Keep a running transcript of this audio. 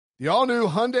The all-new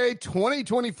Hyundai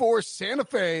 2024 Santa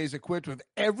Fe is equipped with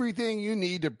everything you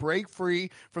need to break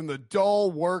free from the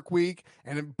dull work week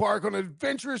and embark on an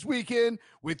adventurous weekend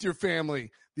with your family.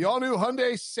 The all-new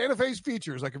Hyundai Santa Fe's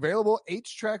features like available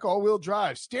H-Track all-wheel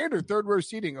drive, standard third-row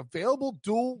seating, available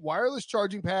dual wireless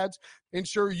charging pads,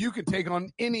 ensure you can take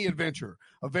on any adventure.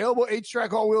 Available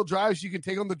H-Track all-wheel drives, you can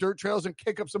take on the dirt trails and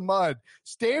kick up some mud.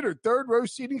 Standard third-row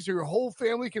seating so your whole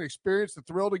family can experience the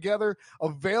thrill together.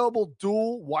 Available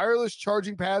dual wireless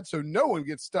charging pads so no one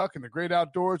gets stuck in the great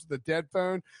outdoors with a dead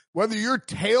phone. Whether you're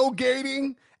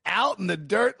tailgating out in the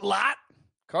dirt lot,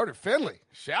 Carter Finley,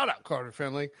 shout out Carter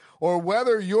Finley, or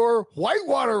whether you're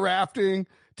whitewater rafting,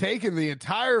 taking the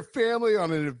entire family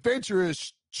on an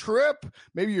adventurous trip,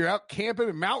 maybe you're out camping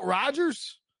in Mount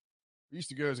Rogers. I used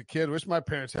to go as a kid. Wish my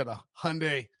parents had a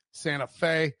Hyundai Santa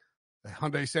Fe. The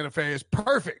Hyundai Santa Fe is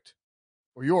perfect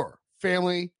for your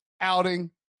family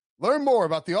outing. Learn more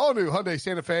about the all-new Hyundai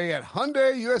Santa Fe at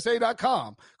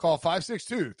HyundaiUSA.com. Call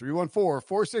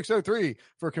 562-314-4603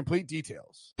 for complete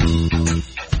details.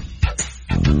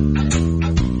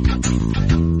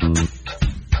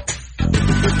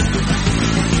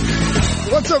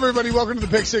 What's up, everybody? Welcome to the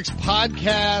Pick Six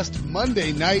Podcast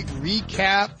Monday Night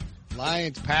Recap.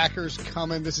 Lions, Packers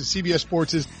coming. This is CBS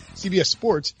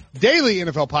Sports Daily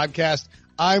NFL Podcast.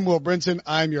 I'm Will Brinson.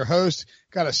 I'm your host.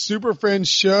 Got a SuperFriends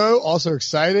show. Also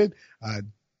excited.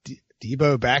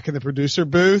 Debo back in the producer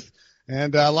booth,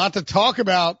 and a lot to talk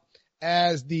about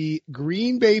as the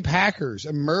Green Bay Packers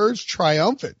emerge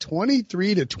triumphant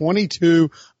 23-22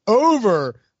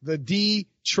 over the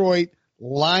Detroit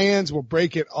Lions. We'll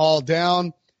break it all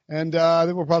down, and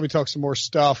then we'll probably talk some more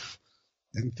stuff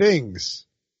and things,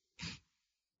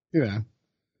 you know,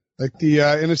 like the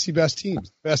NFC best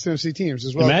NFC teams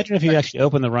as well. Imagine if you actually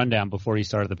opened the rundown before you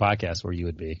started the podcast, where you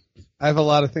would be. I have a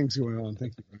lot of things going on.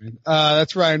 Thank you, Ryan.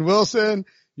 That's Ryan Wilson.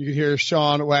 You can hear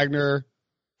Sean Wagner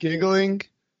giggling,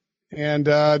 and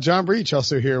John Breech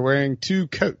also here wearing two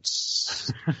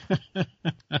coats.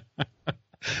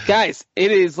 Guys,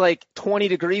 it is like 20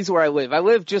 degrees where I live. I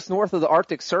live just north of the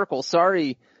Arctic Circle.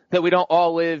 Sorry that we don't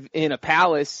all live in a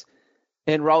palace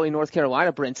in Raleigh, North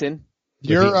Carolina, Brinson.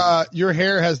 Your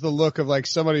hair has the look of like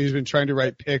somebody who's been trying to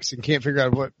write picks and can't figure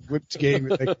out which game.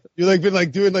 Like, you're like been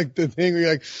like doing like the thing where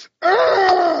you're like,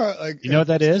 like, you know what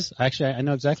that is? Actually, I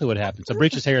know exactly what happened. So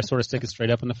Breech's hair is sort of sticking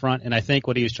straight up in the front, and I think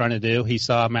what he was trying to do, he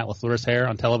saw Matt LaFleur's hair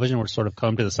on television where it sort of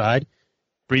combed to the side.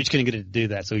 Breech couldn't get it to do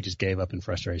that, so he just gave up in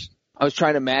frustration. I was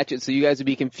trying to match it so you guys would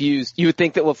be confused. You would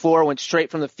think that LaFleur went straight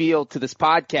from the field to this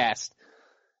podcast,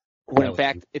 when in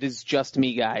fact it is just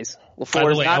me, guys.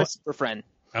 LaFleur is not a super friend.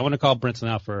 I want to call Brinson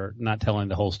out for not telling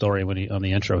the whole story on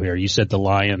the intro here. You said the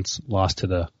Lions lost to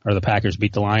the Packers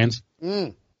beat the Lions.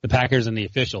 The Packers and the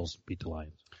officials beat the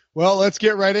Lions. Well, let's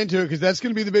get right into it because that's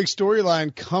going to be the big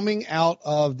storyline coming out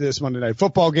of this Monday Night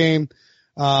Football game.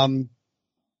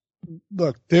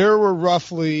 Look, there were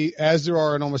roughly, as there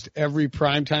are in almost every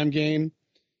primetime game,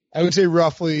 I would say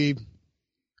roughly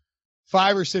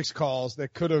 5 or 6 calls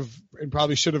that could have and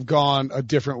probably should have gone a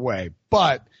different way.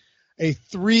 But a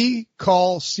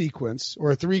 3-call sequence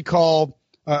or 3 calls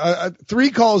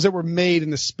that were made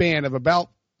in the span of about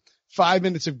 5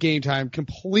 minutes of game time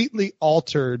completely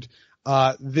altered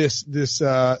this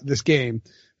game.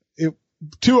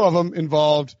 2 of them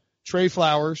involved Trey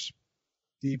Flowers,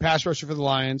 the pass rusher for the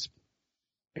Lions,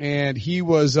 and he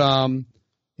was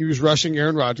rushing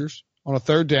Aaron Rodgers on a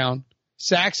 3rd down,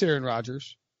 sacks Aaron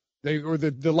Rodgers.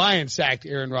 The Lions sacked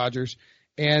Aaron Rodgers,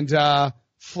 and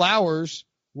Flowers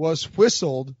was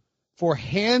whistled for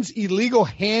illegal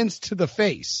hands to the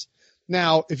face.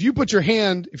 Now, if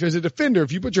as a defender,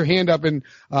 if you put your hand up in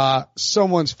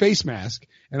someone's face mask,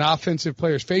 an offensive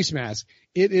player's face mask,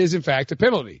 it is in fact a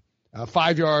penalty.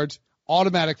 5 yards,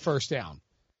 automatic 1st down.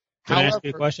 Can I ask you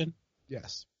a question?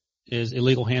 Yes. Is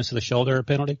illegal hands to the shoulder a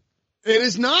penalty? It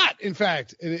is not, in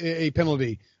fact, a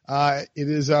penalty. It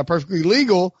is perfectly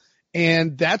legal,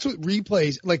 and that's what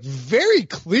replays, like very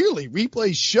clearly,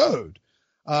 replays showed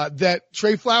that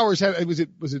Trey Flowers had. Was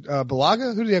it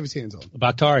Balaga? Who did he have his hands on? David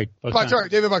Bakhtiari.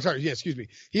 Yeah, excuse me.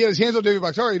 He had his hands on David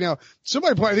Bakhtiari. Now, I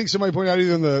think somebody pointed out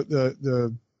either in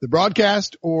the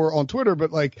broadcast or on Twitter,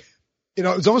 but like, you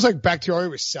know, it's almost like Bakhtiari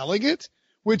was selling it.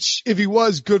 Which, if he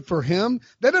was, good for him.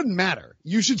 That doesn't matter.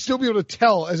 You should still be able to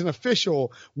tell as an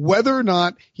official whether or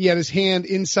not he had his hand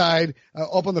inside,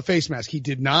 up on the face mask. He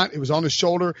did not. It was on his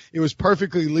shoulder. It was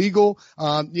perfectly legal.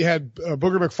 You had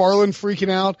Booger McFarland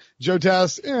freaking out. Joe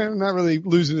Tess, not really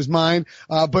losing his mind.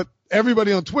 But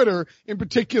everybody on Twitter, in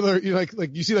particular, you know,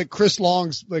 like you see like Chris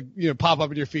Long's pop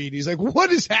up in your feed. He's like,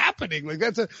 "What is happening?" Like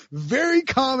that's a very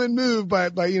common move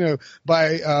by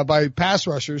pass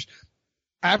rushers.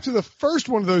 after the first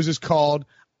one of those is called,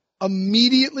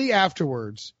 immediately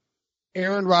afterwards,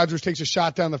 Aaron Rodgers takes a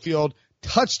shot down the field,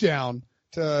 touchdown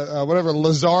to whatever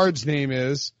Lazard's name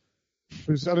is.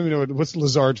 I don't even know what's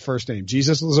Lazard's first name.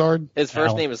 Jesus Lazard? His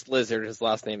first name is Lizard. His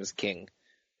last name is King.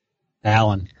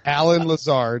 Alan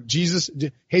Lazard. Jesus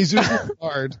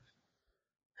Lazard.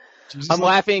 I'm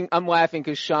laughing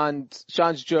because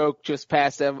Sean's joke just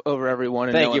passed over everyone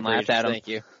and no one laughed at him. Thank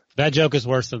you. That joke is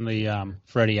worse than the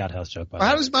Freddie Outhouse joke.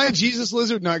 How does my Jesus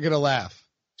Lizard not get a laugh?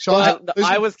 Sean,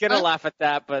 I was going to laugh at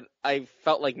that, but I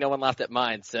felt like no one laughed at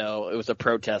mine, so it was a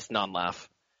protest non-laugh.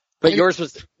 But yours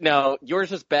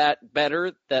was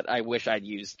better that I wish I'd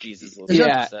used Jesus.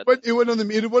 Yeah. But it wasn't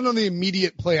on the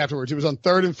immediate play afterwards. It was on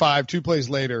 3rd and 5, 2 plays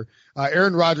later.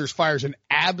 Aaron Rodgers fires an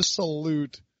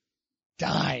absolute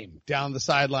dime down the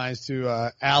sidelines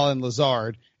to Alan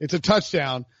Lazard. It's a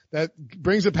touchdown that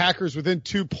brings the Packers within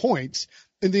 2 points.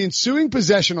 In the ensuing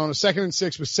possession on a 2nd and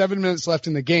 6 with 7 minutes left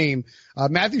in the game,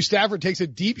 Matthew Stafford takes a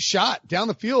deep shot down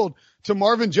the field to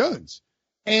Marvin Jones.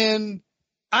 And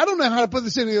I don't know how to put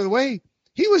this any other way.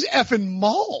 He was effing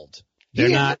mauled.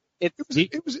 It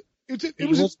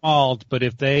was mauled, but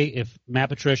if Matt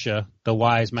Patricia, the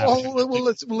wise Matt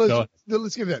Patricia.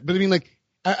 Let's give that. But I mean, like,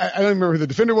 I don't remember who the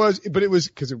defender was, but it was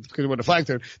because it wasn't a flag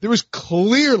thrown. It was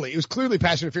clearly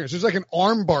pass interference. It was like an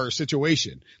arm bar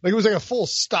situation. Like it was like a full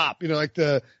stop, like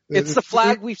it's the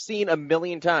flag we've seen a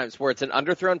million times where it's an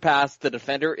underthrown pass. The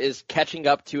defender is catching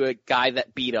up to a guy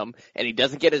that beat him and he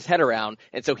doesn't get his head around.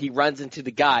 And so he runs into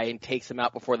the guy and takes him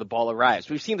out before the ball arrives.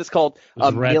 We've seen this called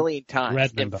a million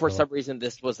times. And for some reason,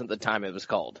 this wasn't the time it was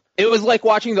called. It was like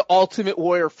watching the Ultimate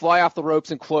Warrior fly off the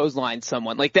ropes and clothesline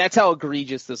someone. Like that's how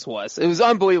egregious this was. It was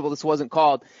unbelievable this wasn't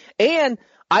called. And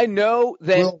I know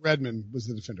that Will Redmond was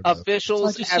the defender.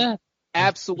 Officials have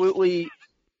absolutely,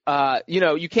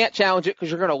 you can't challenge it because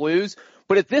you're going to lose.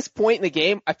 But at this point in the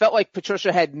game, I felt like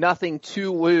Patricia had nothing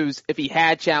to lose if he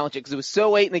had challenged it because it was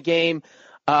so late in the game.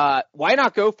 Why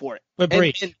not go for it? But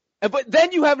Breech. But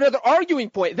then you have another arguing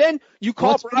point. Then you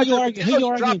call Rodgers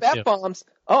drop F-bombs.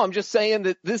 Oh, I'm just saying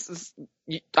that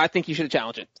I think you should have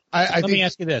challenged it. Let me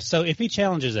ask you this. So if he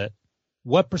challenges it,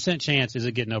 what % chance is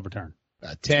it getting overturned?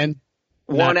 10.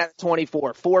 1 out of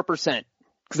 24. 4%. Because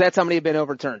that's how many have been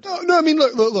overturned. No, I mean,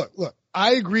 look.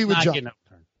 I agree with John.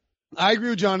 I agree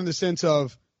with John in the sense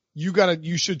of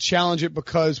you should challenge it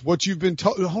because what you've been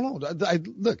told, hold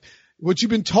on. What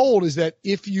you've been told is that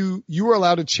if you are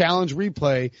allowed to challenge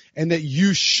replay and that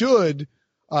you should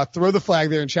throw the flag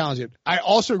there and challenge it. I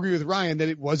also agree with Ryan that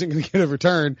it wasn't going to get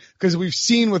overturned because we've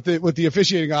seen what the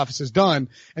officiating office has done,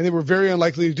 and they were very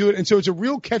unlikely to do it. And so it's a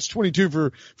real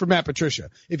catch-22 for Matt Patricia.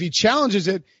 If he challenges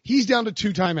it, he's down to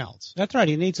 2 timeouts. That's right.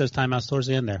 He needs those timeouts towards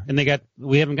the end there. And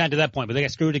we haven't gotten to that point, but they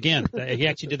got screwed again. He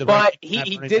actually did the right. But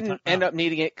he didn't end up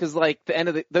needing it because the end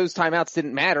of those timeouts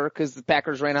didn't matter because the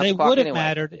Packers ran out the clock anyway. They would have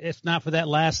mattered if not for that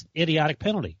last idiotic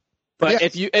penalty. But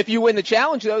yes. if you win the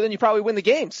challenge though, then you probably win the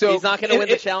game. So he's not going to win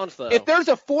the challenge though. If there's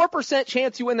a 4%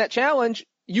 chance you win that challenge,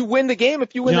 you win the game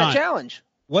if you win that challenge.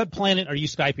 What planet are you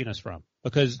Skyping us from?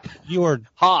 Because you are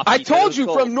I told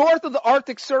you from north of the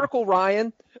Arctic Circle,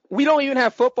 Ryan. We don't even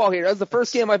have football here. That's the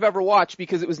first game I've ever watched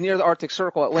because it was near the Arctic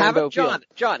Circle at Lambeau Field.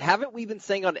 John, haven't we been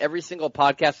saying on every single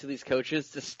podcast to these coaches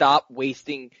to stop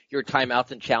wasting your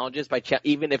timeouts and challenges by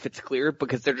even if it's clear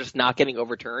because they're just not getting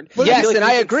overturned? Well, yes, and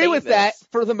I agree with that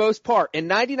for the most part. In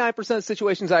 99% of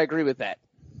situations, I agree with that.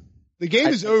 The game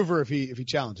is over if he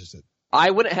challenges it.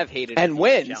 I wouldn't have hated and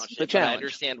wins the challenge. I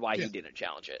understand why he didn't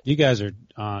challenge it. You guys are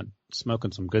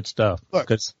smoking some good stuff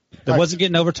because it wasn't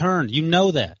getting overturned. You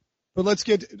know that. But let's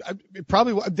get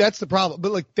that's the problem.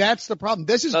 But that's the problem.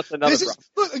 This is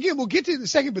look again. We'll get to it in a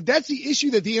second. But that's the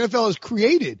issue that the NFL has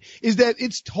created is that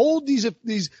it's told these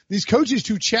coaches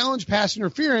to challenge pass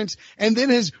interference, and then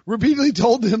has repeatedly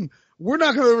told them we're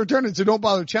not going to overturn it, so don't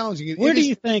bother challenging it. Where do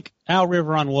you think Al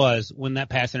Riveron was when that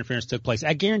pass interference took place?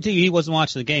 I guarantee you he wasn't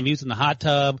watching the game. He was in the hot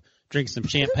tub, drinking some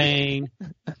champagne,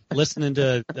 listening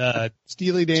to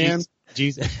Steely Dan.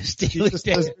 Steely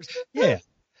Dan. Yeah.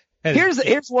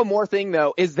 Here's one more thing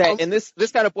though, is that, and this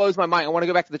kind of blows my mind. I want to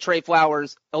go back to the Trey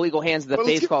Flowers illegal hands that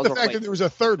face calls. The fact that there was a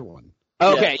third one.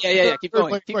 Okay, yeah. Keep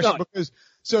going. Because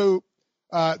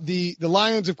the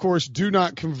Lions, of course, do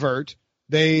not convert.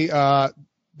 They had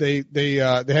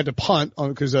to punt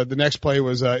because the next play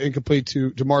was incomplete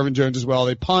to Marvin Jones as well.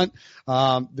 They punt.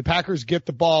 The Packers get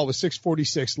the ball with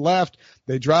 6:46 left.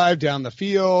 They drive down the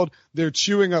field. They're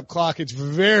chewing up clock. It's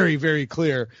very, very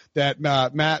clear that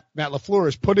Matt LaFleur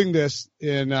is putting this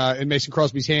in Mason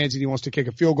Crosby's hands, and he wants to kick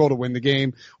a field goal to win the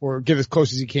game or get as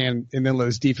close as he can, and then let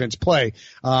his defense play.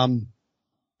 Aaron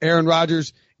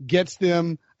Rodgers gets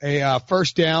them a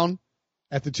first down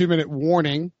at the 2-minute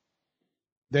warning.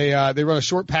 They run a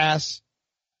short pass.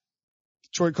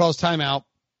 Detroit calls timeout.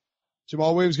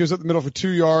 Jamal Williams goes up the middle for 2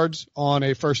 yards on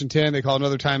a 1st and 10. They call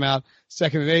another timeout.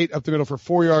 2nd and 8, up the middle for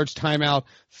 4 yards, timeout.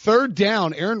 3rd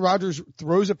down, Aaron Rodgers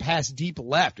throws a pass deep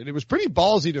left, and it was pretty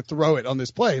ballsy to throw it on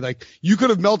this play. Like, you could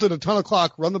have melted a ton of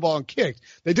clock, run the ball, and kicked.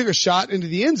 They took a shot into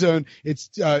the end zone. It's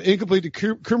incomplete to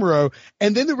Kumaro,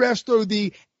 and then the refs throw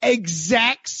the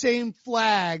exact same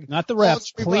flag. Not the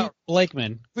refs, Clete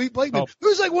Blakeman. Clete Blakeman,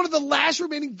 who's like one of the last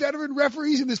remaining veteran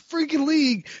referees in this freaking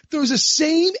league, throws the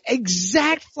same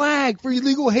exact flag for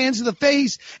illegal hands to the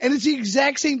face, and it's the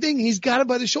exact same thing. He's got it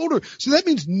by the shoulder. So that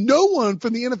means no one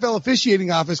from the NFL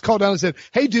officiating office called down and said,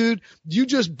 hey, dude, you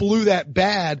just blew that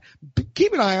bad.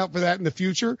 Keep an eye out for that in the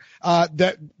future.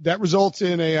 That results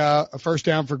in a 1st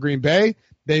down for Green Bay.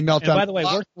 They melt down. By the way,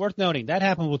 worth noting, that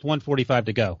happened with 1:45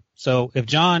 to go. So if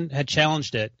John had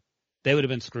challenged it, they would have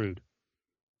been screwed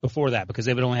before that because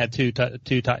they would only had two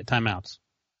timeouts.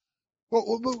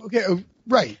 Well, okay,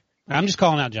 right. I'm just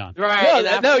calling out John.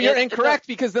 Right. No, you're incorrect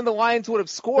because then the Lions would have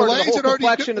scored and the whole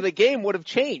complexion of the game would have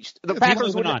changed. The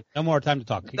Packers would have. No more time to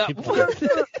talk.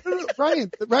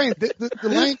 Ryan, the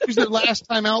Lions used their last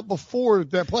time out before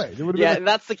that play. And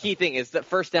that's the key thing is that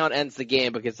 1st down ends the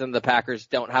game because then the Packers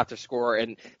don't have to score.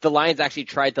 And the Lions actually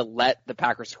tried to let the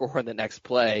Packers score in the next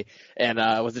play. And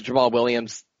was it Jamal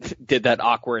Williams did that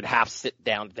awkward half sit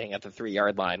down thing at the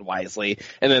 3-yard line wisely,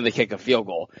 and then they kick a field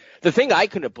goal. The thing I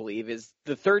couldn't believe is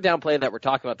the 3rd down play that we're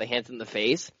talking about, the hands in the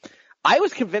face. I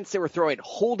was convinced they were throwing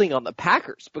holding on the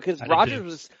Packers because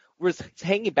Rodgers was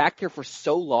hanging back there for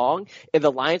so long, and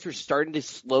the Lions were starting to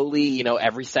slowly,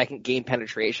 every second gain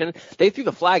penetration. They threw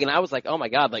the flag, and I was like, oh my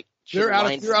God, like, they're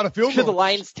out of field goal. Should the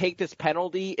Lions take this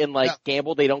penalty and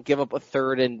gamble they don't give up a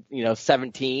 3rd and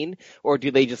 17, or do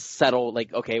they just settle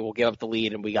like, okay, we'll give up the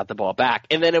lead and we got the ball back?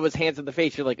 And then it was hands in the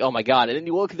face. You're like, oh my God. And then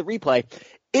you look at the replay.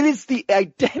 It is the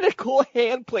identical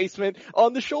hand placement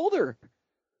on the shoulder.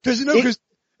 Because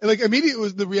immediately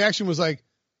the reaction was like,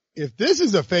 if this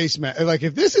is a face match, like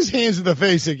if this is hands in the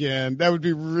face again, that would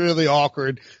be really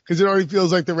awkward because it already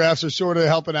feels like the refs are sort of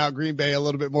helping out Green Bay a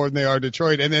little bit more than they are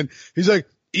Detroit. And then he's like,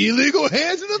 illegal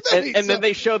hands in the face. And then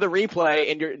they show the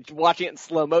replay and you're watching it in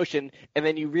slow motion and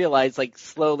then you realize like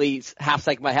slowly, half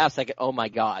second by half second, oh my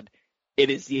God, it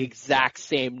is the exact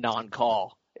same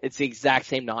non-call. It's the exact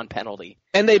same non-penalty.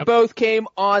 And they both came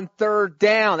on 3rd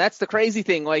down. That's the crazy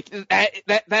thing. Like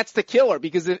that's the killer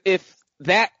because if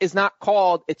that is not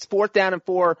called, it's 4th down and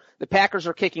 4. The Packers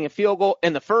are kicking a field goal.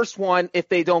 And the first one, if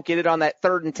they don't get it on that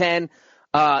 3rd and 10,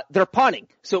 they're punting.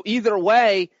 So either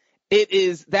way,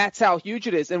 that's how huge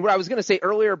it is. And what I was going to say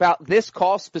earlier about this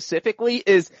call specifically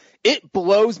is it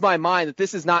blows my mind that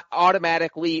this is not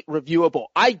automatically reviewable.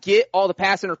 I get all the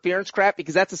pass interference crap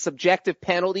because that's a subjective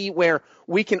penalty where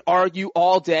we can argue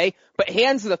all day, but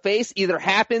hands to the face either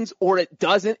happens or it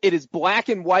doesn't. It is black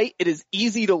and white. It is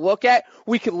easy to look at.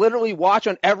 We can literally watch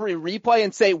on every replay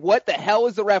and say, what the hell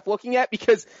is the ref looking at?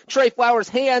 Because Trey Flowers'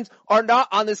 hands are not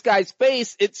on this guy's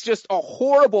face. It's just a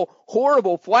horrible,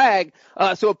 horrible flag.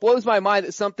 So it blows my mind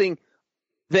that something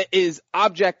that is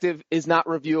objective is not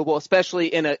reviewable, especially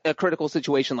in a critical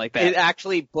situation like that.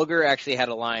 Booger actually had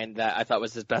a line that I thought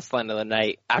was his best line of the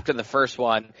night. After the first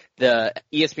one, the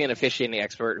ESPN officiating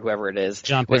expert, whoever it is,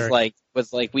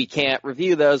 was like, we can't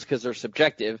review those because they're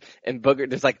subjective. And Booger,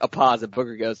 there's like a pause and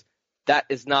Booger goes, that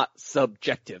is not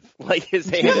subjective. Like his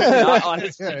hand is not on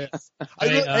his face.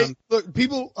 Look,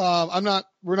 people,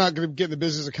 we're not going to get in the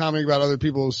business of commenting about other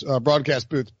people's broadcast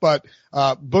booths, but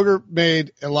Booger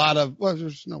made a lot of,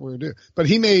 there's not what we're going to do, but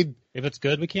he made. If it's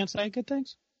good, we can't say good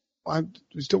things? I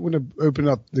just don't want to open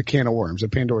up the can of worms, a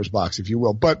Pandora's box, if you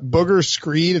will. But Booger's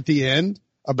screed at the end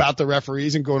about the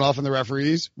referees and going off on the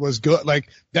referees was good. Like,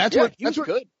 that's what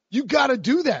good. You got to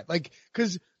do that. Like,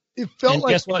 cause it felt and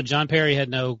like. Guess what? John Perry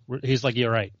he's like, you're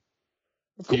right.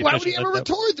 Why would he ever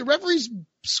retort? The referees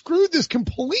screwed this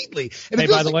completely. And hey,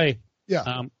 by the way,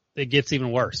 it gets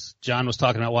even worse. John was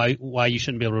talking about why you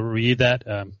shouldn't be able to read that,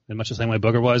 in much the same way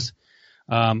Booger was.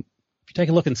 If you take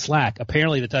a look in Slack,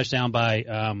 apparently the touchdown by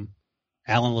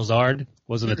Alan Lazard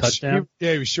wasn't a touchdown.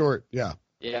 He was short. Yeah.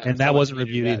 And that wasn't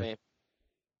reviewed either.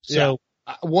 So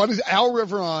what is Al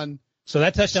River on? So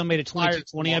that touchdown made it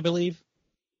 22-20, I believe.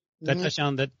 That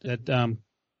touchdown that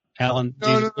Alan.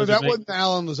 No, that wasn't the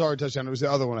Alan Lazard touchdown. It was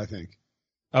the other one, I think.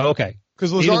 Oh, okay.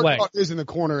 Because Lazard is in the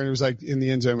corner and it was like in the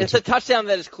end zone. It's a touchdown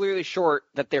that is clearly short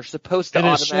that they're supposed to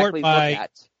automatically look at.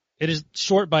 It is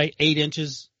short by 8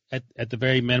 inches at the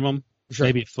very minimum,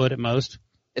 maybe a foot at most.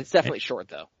 It's definitely short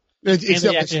though.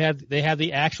 They have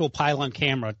the actual pylon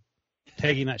camera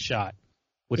taking that shot,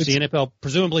 which the NFL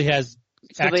presumably has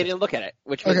So they didn't look at it,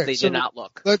 which means they did not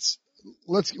look.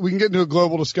 We can get into a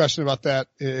global discussion about that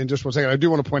in just 1 second. I do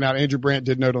want to point out, Andrew Brandt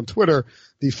did note on Twitter,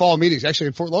 the fall meetings, actually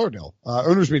in Fort Lauderdale,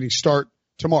 owners meetings start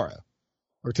tomorrow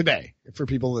or today for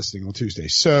people listening on Tuesday.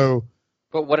 So.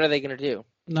 But what are they going to do?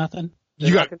 Nothing.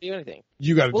 They're not going to do anything.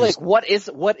 You got to like, what is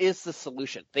the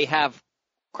solution? They have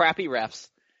crappy refs.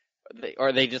 Or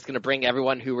are they just going to bring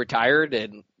everyone who retired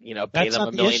and, pay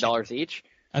them $1 million each?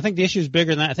 I think the issue is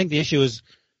bigger than that. I think the issue is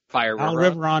fire Al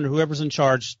Riveron, whoever's in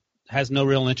charge, has no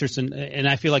real interest in, and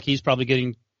I feel like he's probably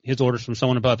getting his orders from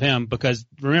someone above him because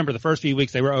remember the first few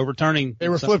weeks they were overturning. They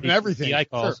were flipping everything. DI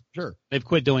calls. Sure. They've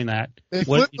quit doing that. They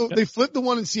flipped the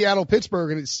one in Seattle,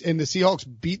 Pittsburgh, and the Seahawks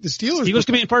beat the Steelers. Steelers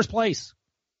could be in first place.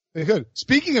 They could.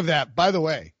 Speaking of that, by the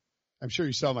way, I'm sure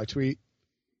you saw my tweet.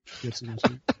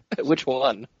 Which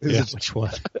one? Which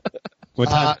one? What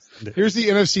time? Here's the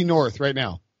NFC North right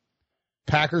now.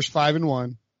 Packers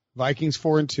 5-1, Vikings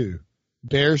 4-2,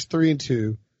 Bears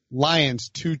 3-2, Lions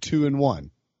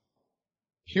 2-2-1.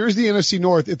 Here's the NFC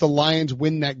North if the Lions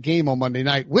win that game on Monday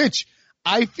night, which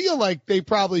I feel like they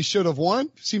probably should have won.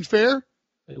 Seems fair?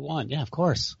 They won, yeah, of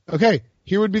course. Okay,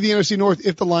 here would be the NFC North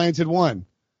if the Lions had won.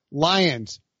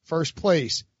 Lions, first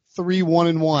place,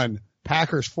 3-1-1.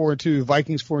 Packers 4-2,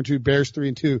 Vikings 4-2, Bears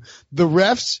 3-2. The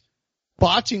refs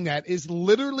botching that is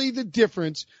literally the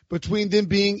difference between them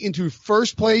being into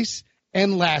first place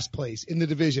and last place in the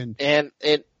division. And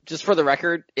just for the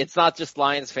record, it's not just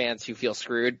Lions fans who feel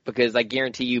screwed because I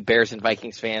guarantee you Bears and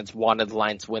Vikings fans wanted the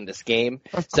Lions to win this game.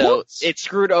 So it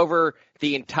screwed over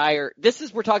the entire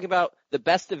 – we're talking about the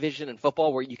best division in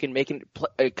football where you can make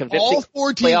a convincing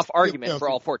playoff argument for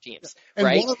all 4 teams,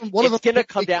 right? It's going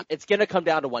to come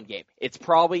down to one game. It's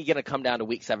probably going to come down to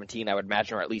week 17, I would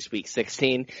imagine, or at least week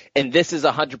 16. And this is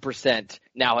 100%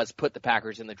 now has put the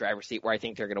Packers in the driver's seat where I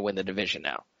think they're going to win the division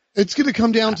now. It's going to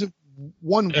come down to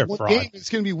one game. It's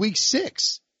going to be week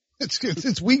 6.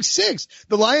 It's week 6.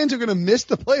 The Lions are going to miss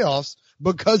the playoffs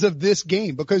because of this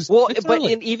game.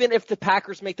 Even if the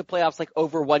Packers make the playoffs like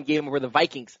over one game over the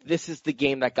Vikings, this is the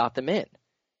game that got them in.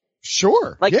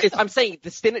 Sure. I'm saying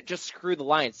this didn't just screw the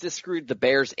Lions. This screwed the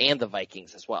Bears and the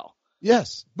Vikings as well.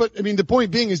 Yes. But I mean, the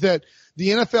point being is that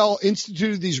the NFL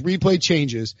instituted these replay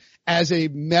changes as a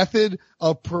method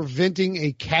of preventing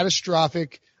a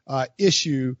catastrophic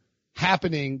issue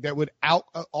happening that would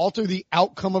alter the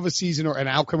outcome of a season or an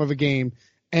outcome of a game.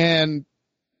 And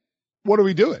what are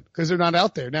we doing? Because they're not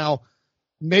out there. Now,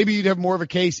 maybe you'd have more of a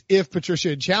case if Patricia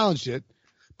had challenged it.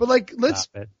 But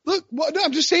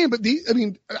I'm just saying,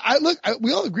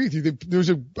 we all agree with you. There's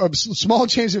a small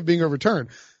chance of being overturned.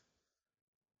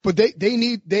 But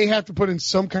they have to put in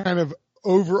some kind of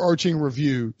overarching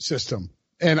review system.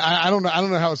 And I don't know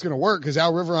how it's going to work because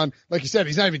Al Riveron, like you said,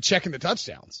 he's not even checking the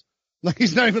touchdowns. Like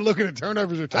he's not even looking at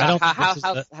turnovers or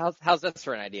touchdowns. How's this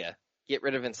for an idea? Get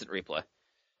rid of instant replay.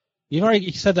 You've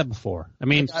already said that before. I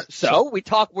mean,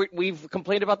 we've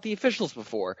complained about the officials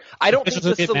before. I don't think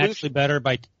the solution actually better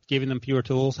by giving them fewer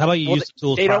tools. How about you use the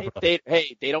tools properly?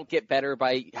 They don't get better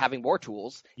by having more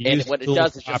tools. And what it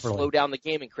does is just slow down the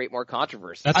game and create more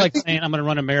controversy. That's like saying I'm going to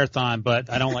run a marathon, but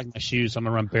I don't like my shoes. So I'm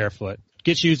going to run barefoot.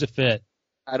 Get shoes that fit.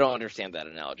 I don't understand that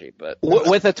analogy, but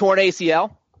with a torn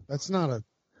ACL,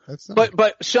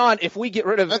 But Sean, if we get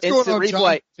rid of instant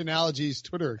replay, analogies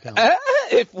Twitter account.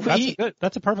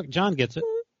 That's a perfect. John gets it.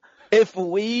 If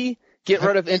we get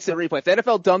rid of instant replay, if the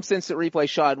NFL dumps instant replay,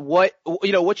 Sean,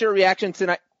 what's your reaction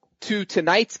to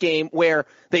tonight's game where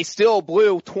they still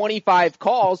blew 25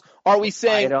 calls? Are we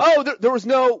saying, there was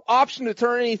no option to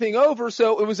turn anything over,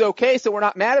 so it was okay, so we're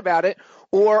not mad about it?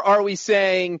 Or are we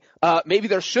saying maybe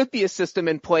there should be a system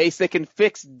in place that can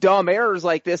fix dumb errors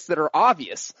like this that are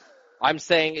obvious? I'm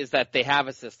saying is that they have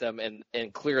a system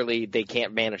and clearly they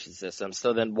can't manage the system.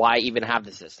 So then why even have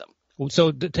the system?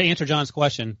 So to answer John's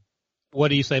question, what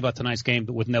do you say about tonight's game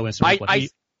with no instant replay?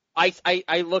 I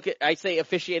say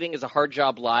officiating is a hard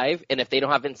job live, and if they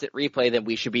don't have instant replay, then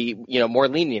we should be, more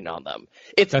lenient on them.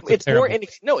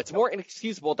 It's more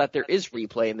inexcusable that there is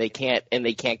replay and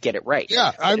they can't get it right.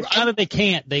 Yeah. Not that they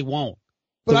can't, they won't.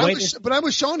 But I'm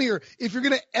with Sean here. If you're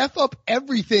going to F up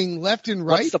everything left and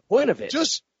right, what's the point of it?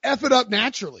 Just F it up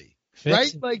naturally.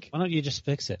 Right? Like, why don't you just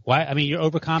fix it? Why? I mean, you're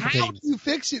overcomplicating. How do you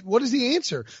fix it? What is the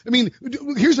answer? I mean,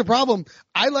 here's the problem.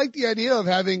 I like the idea of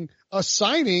having a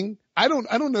signing. I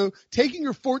don't know, taking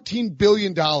your $14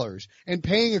 billion and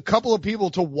paying a couple of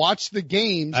people to watch the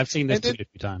games. I've seen this a few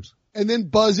times. And then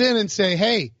buzz in and say,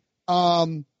 hey,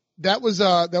 that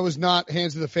was not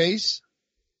hands to the face.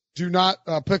 Do not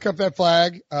pick up that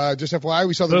flag. Just FYI,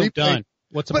 we saw the replay. Done.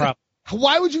 What's the problem?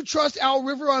 Why would you trust Al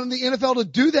Riveron in the NFL to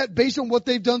do that based on what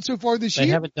they've done so far this year?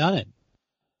 They haven't done it.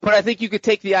 But I think you could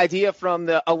take the idea from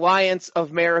the Alliance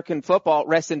of American Football,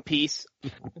 rest in peace.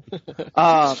 You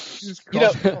just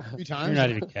crossed it off 3 times. You're not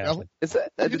even Catholic. Is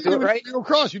that, You did didn't do it even right? do a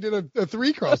cross. You did a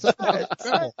 3 cross. That's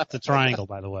not It's a triangle,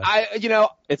 by the way.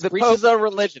 It's the Breech is a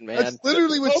religion, man. That's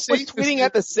literally what Pope was Satan tweeting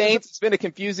at the Saints. It's been a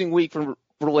confusing week for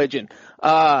religion.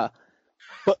 But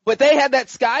they had that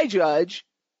sky judge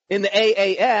in the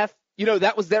AAF.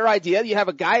 That was their idea. You have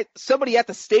somebody at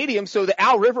the stadium so that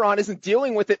Al Riveron isn't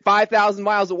dealing with it 5,000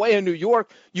 miles away in New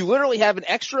York. You literally have an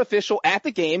extra official at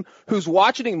the game who's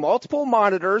watching multiple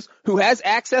monitors, who has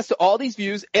access to all these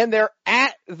views, and they're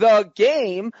at the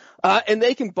game, and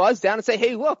they can buzz down and say,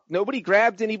 hey, look, nobody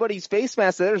grabbed anybody's face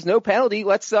mask. There's no penalty.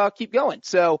 Let's keep going.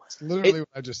 So That's literally what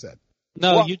I just said.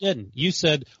 No, you didn't. You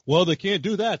said, well, they can't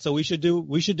do that, so we should do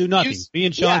nothing. Me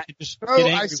and Sean could just get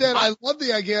angry. I said I love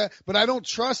the idea, but I don't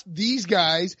trust these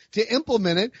guys to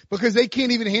implement it because they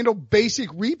can't even handle basic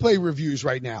replay reviews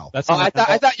right now. I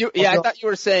thought you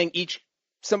were saying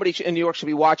somebody in New York should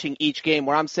be watching each game,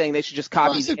 where I'm saying they should just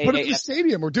copy I said put it in the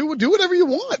stadium or do whatever you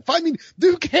want. I mean,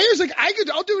 who cares? Like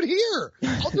I'll do it here.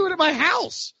 I'll do it at my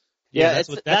house. Yeah, that's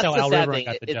how the Al sad Riveron thing.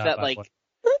 got the It's job. that, like,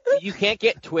 you can't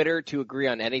get Twitter to agree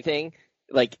on anything,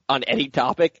 like on any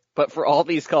topic, but for all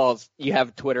these calls, you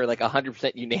have Twitter like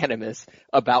 100% unanimous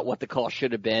about what the call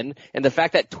should have been. And the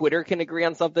fact that Twitter can agree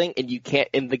on something and you can't,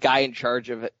 and the guy in charge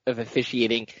of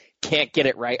officiating can't get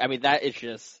it right. I mean, that is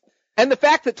just. And the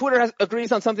fact that Twitter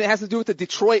agrees on something that has to do with the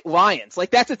Detroit Lions. Like,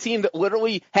 that's a team that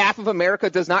literally half of America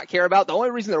does not care about. The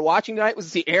only reason they're watching tonight was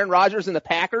to see Aaron Rodgers and the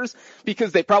Packers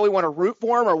because they probably want to root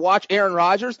for him or watch Aaron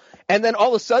Rodgers. And then all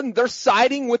of a sudden they're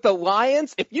siding with the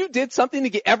Lions. If you did something to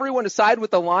get everyone to side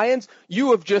with the Lions,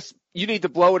 you need to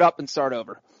blow it up and start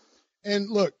over. And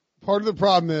look, part of the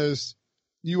problem is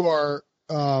you're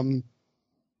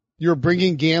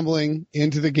bringing gambling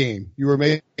into the game. You are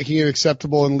making it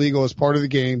acceptable and legal as part of the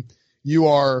game. You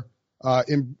are,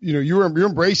 you're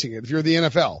embracing it. If you're the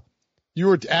NFL, you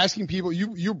were asking people,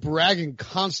 you're bragging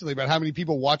constantly about how many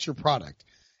people watch your product.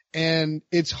 And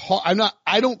it's hard.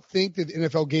 I don't think that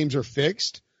NFL games are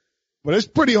fixed, but it's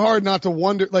pretty hard not to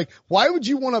wonder, like, why would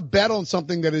you want to bet on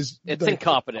something that is, it's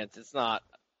incompetence. It's not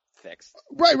fixed.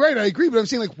 Right. I agree. But I'm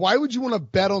saying, like, why would you want to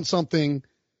bet on something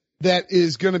that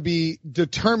is going to be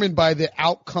determined by the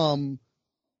outcome,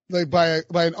 like by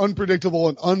an unpredictable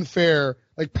and unfair,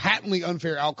 like patently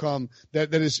unfair outcome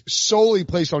that is solely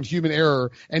placed on human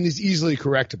error and is easily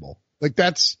correctable. Like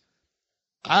that's,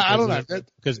 I don't know.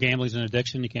 Because gambling's an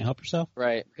addiction, you can't help yourself.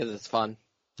 Right, because it's fun.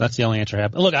 That's the only answer I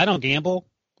have. Look, I don't gamble.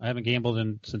 I haven't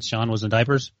gambled since Sean was in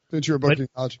diapers. Since you were both in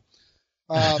college.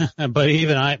 But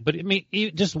I mean,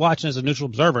 just watching as a neutral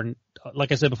observer, and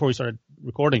like I said before we started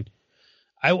recording,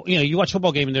 you watch a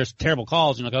football game and there's terrible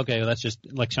calls, and you're like, okay, well, that's just,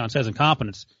 like Sean says,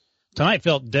 incompetence. Tonight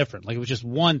felt different. Like it was just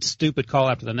one stupid call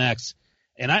after the next.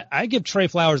 And I give Trey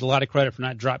Flowers a lot of credit for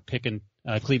not drop kicking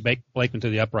Clete Blakeman to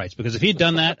the uprights, because if he'd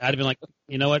done that, I'd have been like,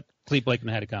 you know what, Clete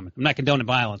Blakeman had it coming. I'm not condoning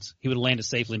violence. He would have landed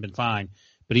safely and been fine,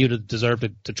 but he would have deserved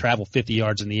to travel 50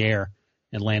 yards in the air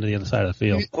and land on the other side of the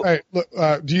field. All right, look,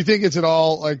 do you think it's at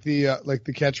all like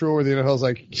the catch rule where the NFL's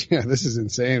like, yeah, this is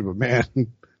insane, but man,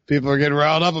 people are getting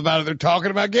riled up about it. They're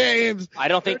talking about games. I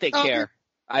don't think they care.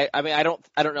 I mean, I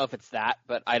don't know if it's that,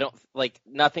 but I don't, like,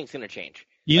 nothing's going to change.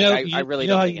 I really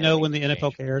don't think when the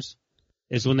NFL cares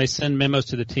is when they send memos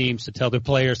to the teams to tell their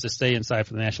players to stay inside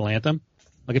for the national anthem,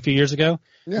 like a few years ago.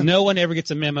 Yeah. No one ever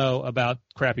gets a memo about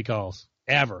crappy calls,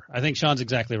 ever. I think Sean's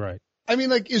exactly right. I mean,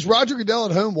 like, is Roger Goodell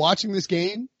at home watching this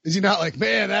game? Is he not like,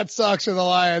 man, that sucks for the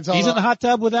Lions? He's in the hot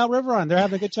tub with Al Riveron. They're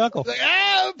having a good chuckle. Like,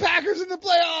 Packers in the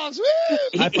playoffs.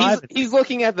 Woo! He's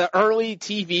looking at the early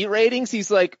TV ratings.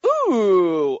 He's like,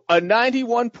 ooh, a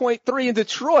 91.3 in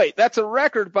Detroit. That's a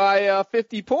record by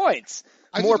 50 points.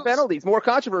 More penalties, more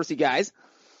controversy, guys.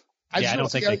 I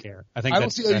don't think they care. I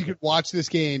don't see how you could watch this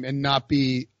game and not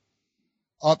be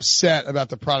upset about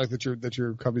the product that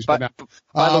your company's putting out.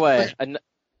 By the way,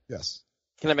 yes.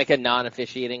 Can I make a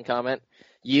non-officiating comment?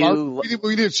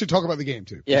 We should talk about the game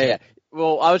too. Yeah.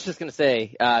 Well, I was just going to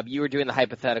say, you were doing the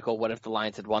hypothetical, what if the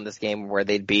Lions had won this game, where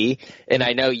they'd be? And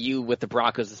I know you, with the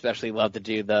Broncos especially, love to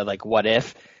do the, like, what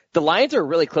if. The Lions are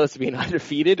really close to being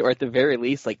undefeated, or at the very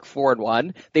least, like,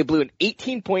 4-1. They blew an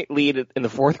 18-point lead in the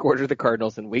fourth quarter of the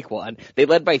Cardinals in week 1. They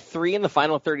led by 3 in the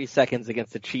final 30 seconds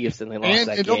against the Chiefs, and they lost that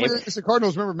game. And don't forget against the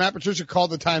Cardinals. Remember, Matt Patricia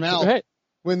called the timeout. Right.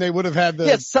 When they would have had the...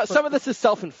 Yes, some of this is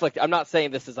self-inflicted. I'm not saying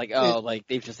this is like, like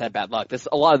they've just had bad luck.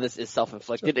 A lot of this is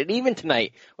self-inflicted. Sure. And even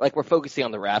tonight, like, we're focusing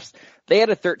on the refs. They had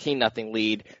a 13-0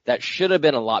 lead that should have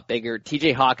been a lot bigger.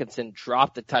 TJ Hawkinson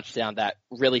dropped a touchdown that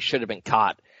really should have been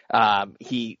caught.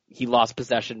 He lost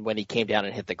possession when he came down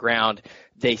and hit the ground.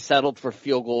 They settled for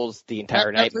field goals the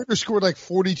entire night. Raiders scored like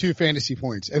 42 fantasy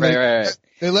points. And right.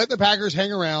 They let the Packers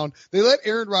hang around. They let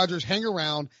Aaron Rodgers hang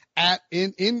around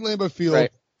in Lambeau Field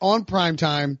on prime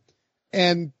time,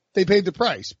 and they paid the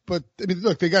price. But I mean,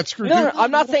 look, they got screwed. No,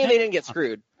 I'm not saying they didn't get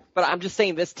screwed, but I'm just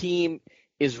saying this team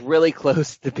is really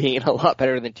close to being a lot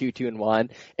better than 2-2-1.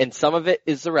 And some of it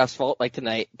is the ref's fault, like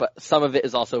tonight, but some of it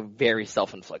is also very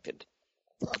self-inflicted.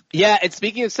 Yeah, and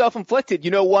speaking of self-inflicted,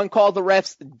 one call the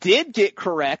refs did get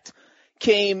correct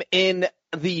came in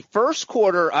the first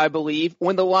quarter, I believe,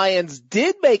 when the Lions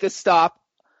did make a stop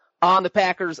on the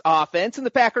Packers offense, and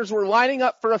the Packers were lining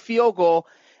up for a field goal.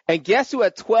 And guess who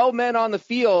had 12 men on the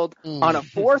field on a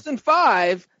 4th and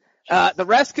 5? The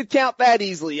refs could count that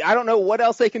easily. I don't know what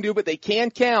else they can do, but they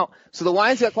can count. So the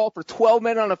Lions got called for 12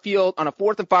 men on a field on a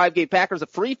 4th and 5, gave Packers a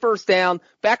free first down.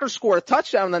 Packers scored a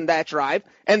touchdown on that drive,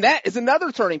 and that is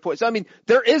another turning point. So, I mean,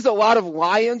 there is a lot of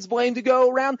Lions blame to go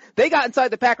around. They got inside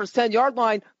the Packers 10-yard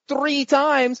line 3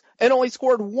 times and only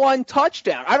scored 1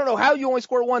 touchdown. I don't know how you only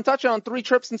score 1 touchdown on 3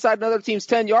 trips inside another team's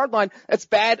 10-yard line. That's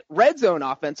bad red zone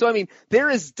offense. So, I mean, there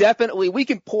is definitely, we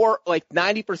can pour like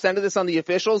 90% of this on the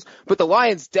officials, but the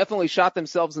Lions definitely shot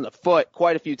themselves in the foot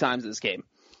quite a few times in this game.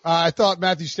 I thought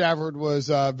Matthew Stafford was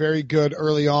very good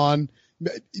early on.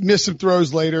 Missed some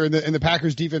throws later, and the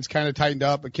Packers defense kind of tightened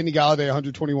up. But Kenny Galladay,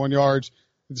 121 yards.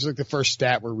 It's like the first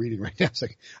stat we're reading right now. It's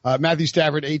like Matthew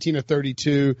Stafford, 18 of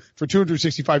 32 for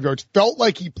 265 yards. Felt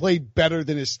like he played better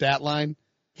than his stat line.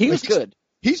 He was good.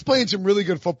 He's playing some really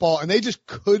good football, and they just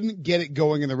couldn't get it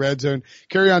going in the red zone.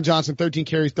 Kerryon Johnson, 13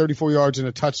 carries, 34 yards, and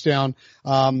a touchdown.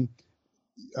 Also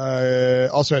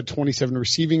had 27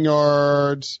 receiving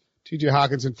yards. T.J.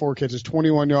 Hawkinson, 4 catches,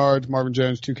 21 yards. Marvin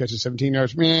Jones, 2 catches, 17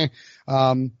 yards.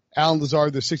 Alan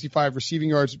Lazard, the 65 receiving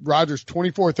yards. Rodgers,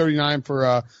 24-39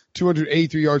 for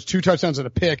 283 yards, 2 touchdowns and a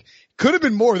pick. Could have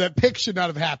been more. That pick should not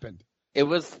have happened. It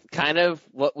was kind of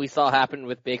what we saw happen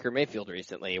with Baker Mayfield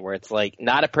recently, where it's like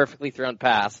not a perfectly thrown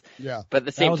pass, but at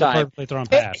the same time, a perfectly thrown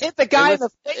pass. Hit the guy in the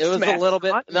face. It was a little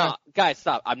bit. No, guys,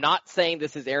 stop. I'm not saying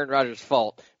this is Aaron Rodgers'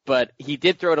 fault, but he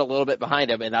did throw it a little bit behind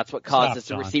him, and that's what causes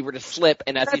the receiver to slip.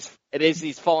 And as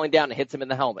he's falling down, it hits him in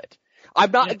the helmet.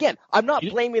 I'm not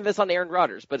blaming this on Aaron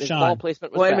Rodgers, but his ball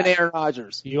placement was blaming bad. Aaron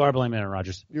Rodgers. You are blaming Aaron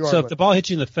Rodgers. So if the ball hits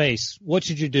you in the face, what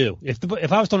should you do?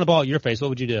 If I was throwing the ball at your face, what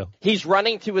would you do? He's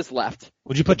running to his left.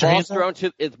 Would you put your hands up?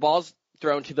 His ball's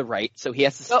thrown to the right, so he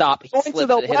has to stop. Going to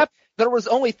the left, there was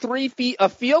only 3 feet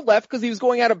of field left because he was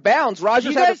going out of bounds. Do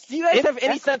you guys have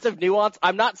any sense of nuance?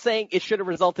 I'm not saying it should have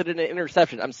resulted in an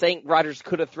interception. I'm saying Rodgers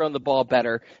could have thrown the ball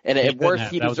better, and at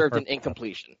worst, he deserved an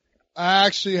incompletion. I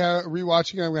actually,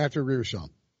 rewatching it, I'm going to have to agree with Sean.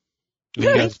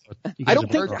 I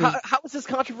don't think. How is this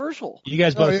controversial? You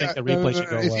guys both think the replay should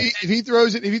go away. If he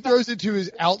throws it to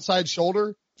his outside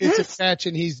shoulder, it's a catch,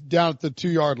 and he's down at the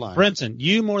 2-yard line. Brinson,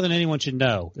 you more than anyone should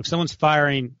know, if someone's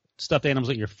firing stuffed animals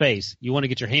at your face, you want to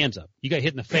get your hands up. You got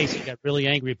hit in the face, you got really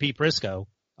angry at Pete Briscoe.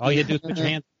 All you had to do is put your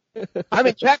hands up. I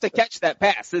mean, you have to catch that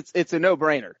pass. It's a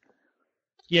no-brainer.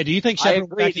 Yeah, do you think I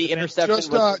agree the interception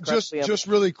just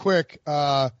really quick,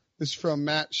 this is from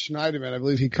Matt Schneiderman. I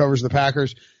believe he covers the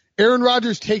Packers. Aaron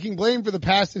Rodgers taking blame for the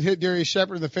pass that hit Darius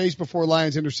Shepard in the face before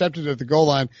Lions intercepted it at the goal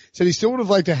line. Said he still would have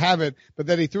liked to have it, but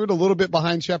that he threw it a little bit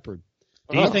behind Shepard.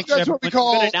 Do you think that's what we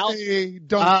call a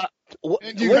dunk?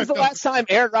 When's the last time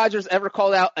Aaron Rodgers ever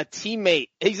called out a teammate?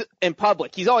 He's in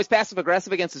public. He's always passive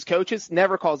aggressive against his coaches.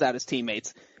 Never calls out his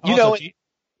teammates.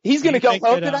 He's going to go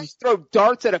home tonight, throw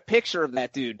darts at a picture of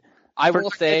that dude. I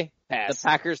will say the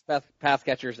Packers pass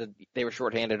catchers, they were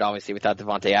shorthanded, obviously, without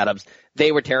Devontae Adams.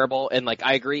 They were terrible, and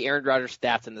I agree, Aaron Rodgers'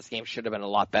 stats in this game should have been a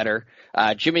lot better.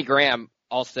 Jimmy Graham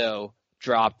also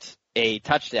dropped a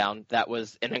touchdown that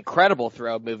was an incredible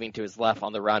throw moving to his left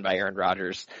on the run by Aaron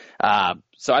Rodgers.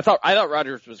 So I thought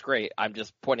Rodgers was great. I'm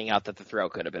just pointing out that the throw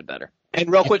could have been better.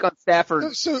 And real quick on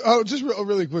Stafford. So, just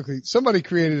really quickly, somebody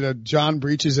created a John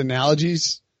Breech's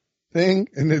Analogies thing,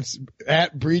 and it's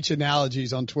at Breech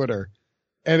Analogies on Twitter.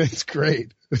 And it's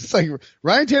great. It's like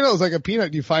Ryan Tannehill is like a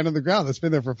peanut you find on the ground that's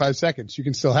been there for 5 seconds. You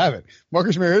can still have it.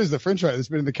 Marcus Mariota is the French fry that's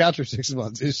been in the couch for 6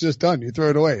 months. It's just done. You throw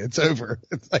it away. It's over.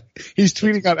 It's like he's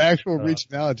tweeting out actual Breech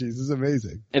analogies. It's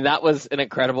amazing. And that was an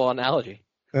incredible analogy.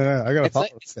 Yeah, I got to follow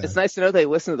this guy. It's nice to know they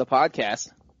listen to the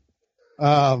podcast.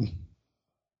 Well,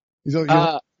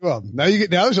 now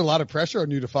there's a lot of pressure on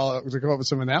you to come up with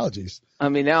some analogies. I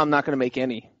mean, now I'm not going to make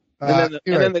any. And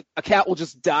then the account will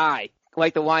just die.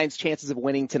 Like the Lions' chances of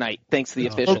winning tonight, thanks to the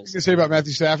officials. What were you going to say about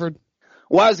Matthew Stafford?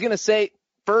 Well, I was going to say,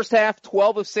 first half,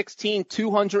 12 of 16,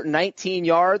 219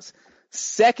 yards.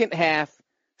 Second half,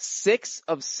 6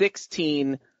 of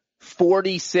 16,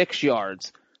 46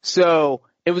 yards. So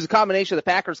it was a combination of the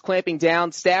Packers clamping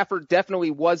down. Stafford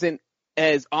definitely wasn't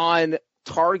as on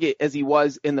target as he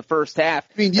was in the first half.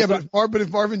 I mean, yeah, but if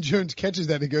Marvin Jones catches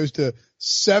that, it goes to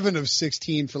 7 of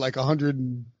 16 for like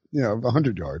 100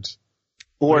 yards.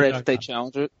 Or if they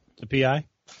challenge it. The PI?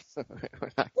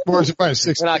 Or is it probably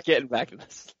 6? We're not getting back to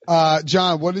this.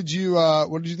 John, what did you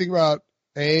think about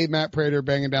A, Matt Prater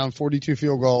banging down 42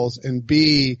 field goals, and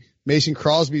B, Mason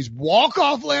Crosby's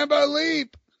walk-off Lambeau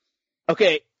leap?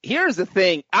 Okay, here's the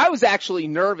thing. I was actually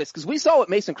nervous because we saw what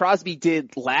Mason Crosby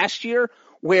did last year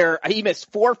where he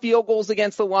missed 4 field goals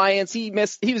against the Lions. He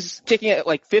was kicking at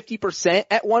like 50%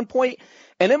 at one point.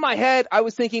 And in my head, I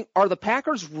was thinking, are the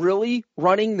Packers really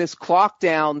running this clock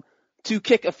down to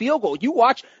kick a field goal? You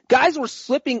watch, guys were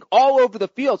slipping all over the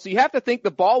field. So you have to think the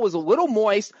ball was a little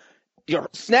moist. Your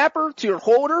snapper to your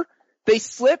holder, they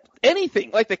slip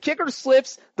anything. Like the kicker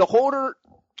slips, the holder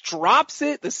drops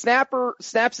it, the snapper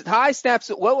snaps it high,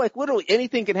 snaps it low. Like literally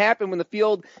anything can happen when the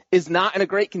field is not in a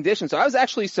great condition. So I was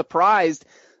actually surprised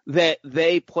that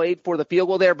they played for the field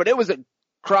goal there, but it was a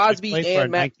Crosby and for a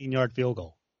Matt 19-yard field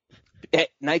goal.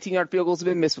 19-yard field goals have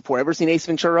been missed before. Ever seen Ace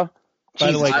Ventura?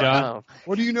 By the way, John,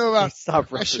 what do you know about Stop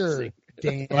pressure?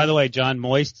 By the way, John,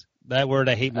 moist. That word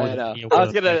I hate more than any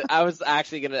word. I was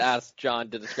actually gonna ask John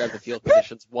to describe the field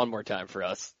conditions one more time for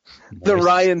us. The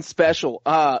Ryan special.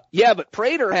 Yeah, but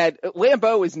Prater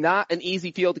Lambeau is not an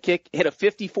easy field to kick. Hit a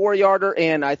 54-yarder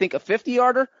and I think a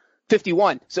 50-yarder,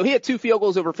 51. So he had 2 field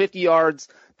goals over 50 yards.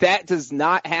 That does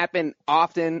not happen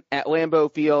often at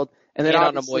Lambeau Field. And then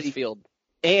on a moist field.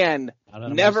 And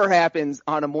never happens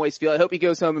on a moist field. I hope he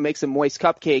goes home and makes some moist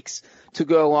cupcakes to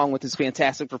go along with his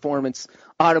fantastic performance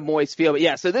on a moist field. But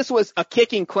yeah, so this was a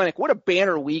kicking clinic. What a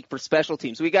banner week for special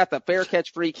teams. We got the fair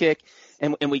catch free kick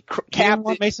and we capped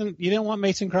it. You didn't want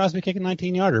Mason Crosby kicking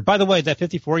 19-yarder. By the way, that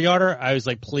 54-yarder, I was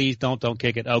like, please don't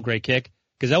kick it. Oh, great kick.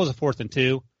 Because that was a 4th and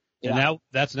 2. And now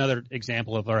that's another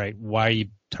example of, all right, why are you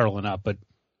turtling up? But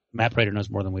Matt Prater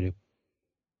knows more than we do.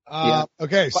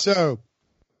 Okay, so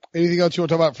anything else you want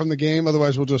to talk about from the game?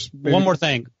 Otherwise, we'll just one more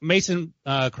thing. Mason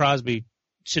Crosby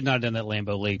should not have done that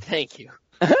Lambeau leap. Thank you.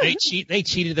 They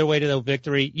cheated their way to the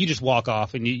victory. You just walk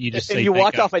off and you just say you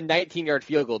walked off a 19-yard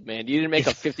field goal, man. You didn't make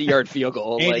a 50-yard field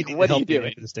goal. Like, what are you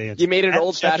doing? You made an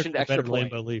old-fashioned extra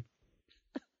point. Leap.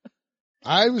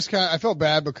 I felt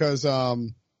bad because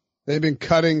they've been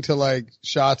cutting to like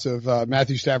shots of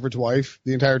Matthew Stafford's wife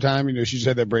the entire time. You know, she just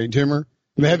had that brain tumor.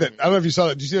 And they had that. I don't know if you saw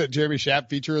that. Did you see that Jeremy Schaap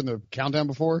feature in the countdown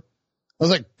before? I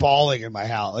was like bawling in my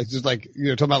house, like just like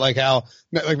talking about like how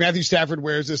like Matthew Stafford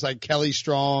wears this like Kelly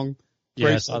Strong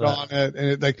bracelet on it,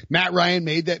 and like Matt Ryan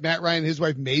and his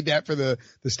wife made that for the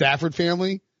Stafford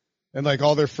family and like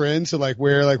all their friends to like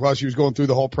wear like while she was going through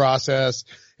the whole process,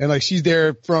 and like she's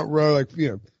there front row, like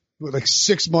like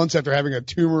 6 months after having a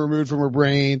tumor removed from her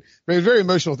brain. It was a very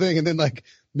emotional thing, and then like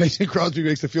Mason Crosby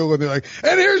makes the field goal, and they're like,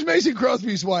 and here's Mason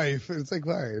Crosby's wife. And it's like,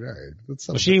 all right.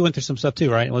 Well, she went through some stuff too,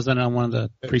 right? Wasn't that on one of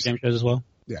the pregame shows as well?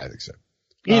 Yeah, I think so.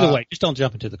 Either way, just don't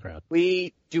jump into the crowd.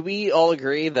 Do we all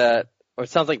agree that, or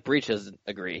it sounds like Breech doesn't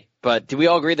agree, but do we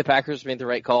all agree the Packers made the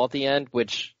right call at the end,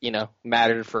 which,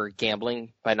 mattered for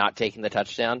gambling by not taking the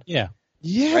touchdown? Yeah.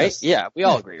 Yes. Right? Yeah, we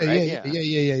all agree, right?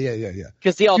 Yeah.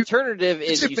 Because the alternative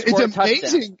is you score a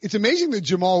touchdown. It's amazing that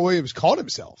Jamal Williams caught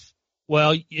himself.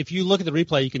 Well, if you look at the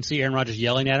replay, you can see Aaron Rodgers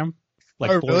yelling at him,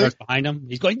 like 4 really? yards behind him.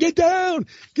 He's going, "Get down,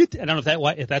 get!" I don't know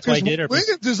if that's why he did, or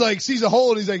Williams just like sees a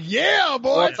hole and he's like, "Yeah,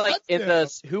 boy." Well, it's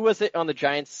like who was it on the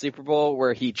Giants Super Bowl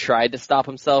where he tried to stop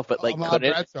himself but like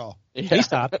couldn't? Bradshaw. Yeah.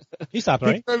 He stopped,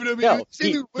 right? No,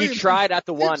 he tried at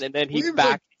the one and then he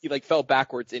fell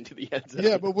backwards into the end zone.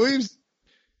 Yeah, but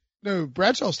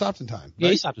Bradshaw stopped in time. Right? Yeah,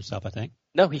 he stopped himself, I think.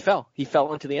 No, he fell. He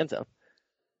fell into the end zone.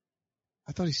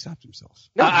 I thought he stopped himself.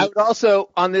 No, I would also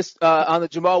on this on the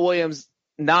Jamal Williams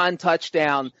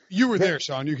non-touchdown. You were there,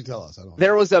 Sean. You can tell us.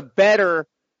 There was a bettor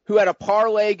who had a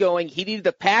parlay going. He needed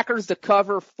the Packers to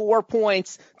cover 4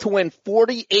 points to win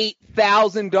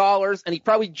 $48,000, and he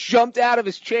probably jumped out of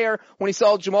his chair when he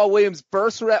saw Jamal Williams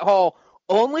burst through that hall,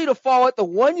 only to fall at the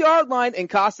 1-yard line and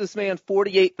cost this man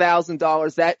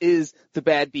 $48,000. That is the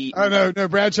bad beat. Oh no,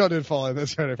 Bradshaw did fall in.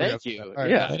 That's right. Thank you.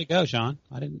 Right. Yeah, way to go, Sean.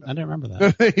 I didn't remember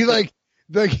that.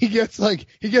 he gets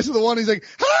to the one. He's like,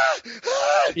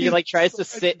 He tries to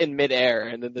sit in midair,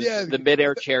 and then the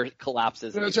midair chair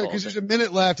collapses. That's right, because there's a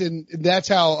minute left, and that's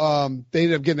how they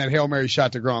ended up getting that Hail Mary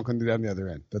shot to Gronk on the other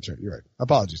end. That's right. You're right.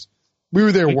 Apologies. We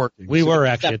were there working. We were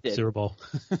actually at the Super Bowl.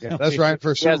 Yeah, that's right.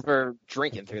 You guys were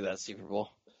drinking through that Super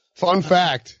Bowl. Fun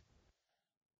fact: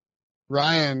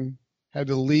 Ryan had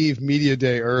to leave media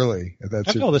day early at that.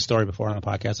 I've told this story before on a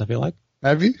podcast. I feel like.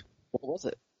 Have you? What was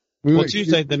it? Well,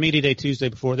 Tuesday, the media day Tuesday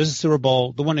before. This is Super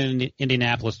Bowl, the one in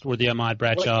Indianapolis where the Ahmad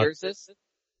Bradshaw. What year is this?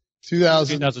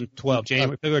 2012,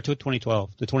 January, February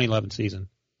 2012, the 2011 season.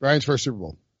 Ryan's first Super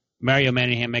Bowl. Mario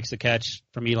Manningham makes the catch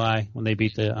from Eli when they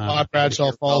beat the.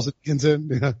 Bradshaw falls at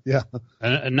in. Yeah.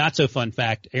 A not so fun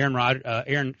fact: Aaron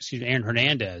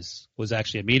Hernandez was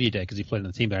actually a media day because he played on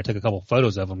the team. But I took a couple of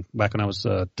photos of him back when I was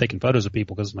taking photos of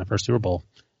people because it was my first Super Bowl,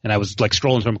 and I was like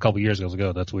scrolling through him a couple of years ago. I was like,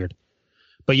 oh, that's weird.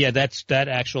 But yeah, that's that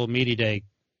actual media day.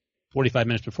 45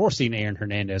 minutes before seeing Aaron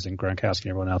Hernandez and Gronkowski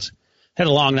and everyone else. Had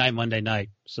a long night Monday night,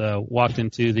 so walked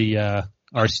into the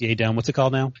RCA Dome. What's it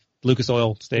called now? Lucas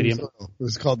Oil Stadium. It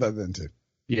was called that then too.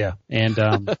 Yeah, and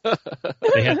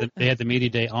they had the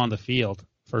media day on the field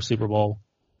for Super Bowl.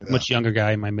 Yeah. Much younger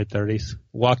guy in my mid-30s.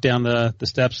 Walked down the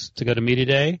steps to go to media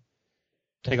day.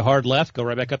 Take a hard left, go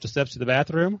right back up the steps to the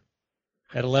bathroom.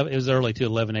 At 11, it was early too,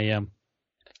 11 a.m.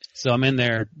 So I'm in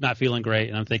there, not feeling great,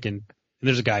 and I'm thinking. And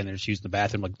there's a guy in there just using the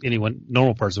bathroom like anyone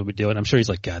normal person would be doing. I'm sure he's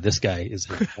like, God, this guy is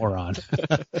a moron.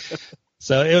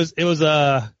 So it was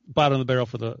bottom of the barrel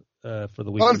for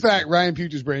the week. Fun fact: Ryan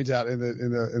puked his brains out in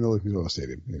the Lucas Oil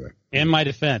Stadium. Anyway, in my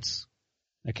defense,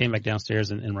 I came back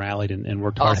downstairs and rallied and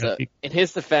worked hard. Also, in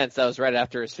his defense, that was right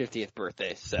after his 50th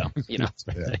birthday. So you know.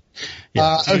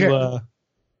 Okay.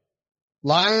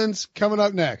 Lions coming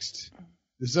up next.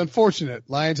 This is unfortunate.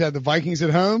 Lions had the Vikings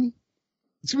at home.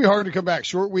 It's gonna be hard to come back.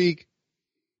 Short week.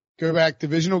 Go back,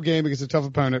 divisional game against a tough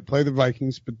opponent, play the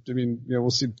Vikings, but I mean,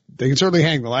 we'll see. They can certainly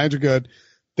hang. The Lions are good.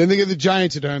 Then they get the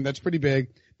Giants at home. That's pretty big.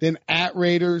 Then at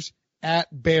Raiders, at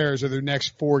Bears are their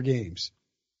next 4 games.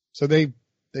 So they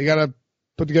gotta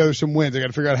put together some wins. They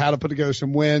gotta figure out how to put together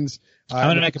some wins. I'm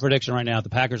gonna make a prediction right now. The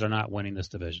Packers are not winning this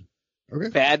division.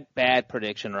 Okay. Bad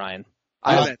prediction, Ryan.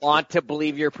 I want to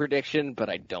believe your prediction,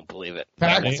 but I don't believe it.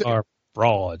 They are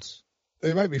frauds.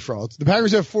 They might be frauds. The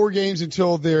Packers have 4 games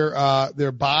until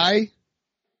their bye.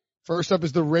 First up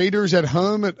is the Raiders at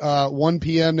home at 1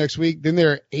 p.m. next week. Then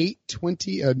they're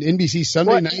 8:20 NBC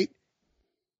Sunday night.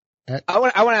 I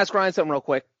want to ask Ryan something real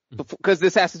quick because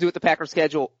this has to do with the Packers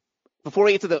schedule. Before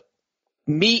we get to the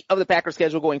meat of the Packers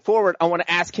schedule going forward, I want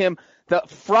to ask him the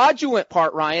fraudulent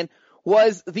part. Ryan,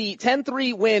 was the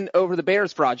 10-3 win over the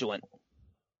Bears fraudulent?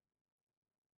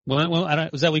 Well,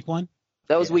 was that week 1?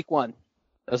 That was week 1.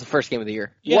 That was the first game of the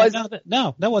year. Yeah,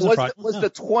 no, that wasn't fraudulent. Was the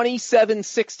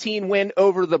 27-16 win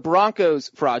over the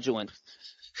Broncos fraudulent?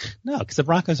 No, because the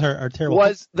Broncos are terrible.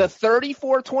 Was the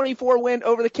 34-24 win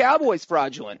over the Cowboys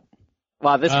fraudulent?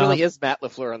 Wow, this really is Matt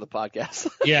LaFleur on the podcast.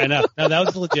 Yeah, no, that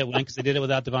was a legit win because they did it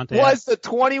without Devontae. Was the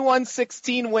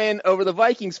 21-16 win over the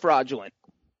Vikings fraudulent?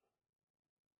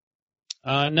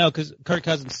 No, because Kirk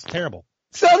Cousins is terrible.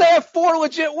 So they have 4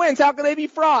 legit wins. How can they be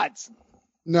frauds?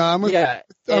 No, I'm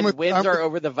with wins are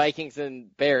over the Vikings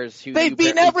and Bears. They've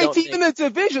beaten every team in the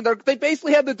division. They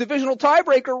basically have the divisional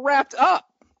tiebreaker wrapped up.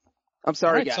 I'm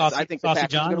sorry, guys. I think the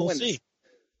Packers are going to win this.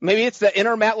 Maybe it's the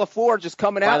inner Matt LaFleur just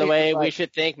coming out. By the way, we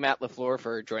should thank Matt LaFleur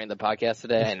for joining the podcast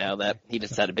today. I know that he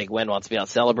just had a big win, wants to be out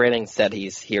celebrating. Instead,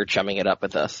 he's here chumming it up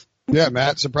with us. Yeah,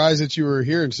 Matt, surprised that you were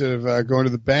here instead of going to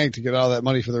the bank to get all that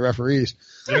money for the referees.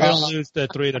 They're going to lose the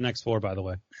 3 of the next 4, by the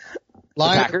way.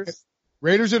 Packers?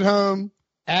 Raiders at home,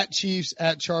 at Chiefs,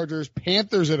 at Chargers,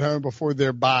 Panthers at home before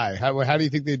their bye. How do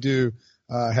you think they do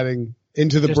heading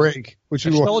into the break? Which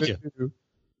we told you.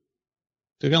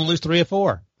 They're going to lose 3 or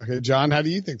 4. Okay, John, how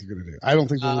do you think they're going to do? I don't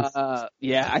think they'll lose.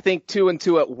 Yeah, I think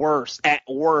 2-2 at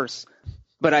worst.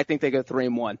 But I think they go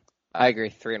 3-1. I agree,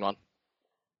 3-1.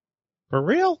 For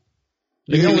real?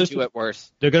 They're going to lose 2 at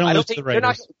worst. They're going to lose to the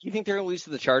Raiders. Do you think they're going to lose to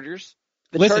the Chargers?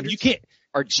 You can't.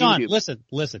 Sean,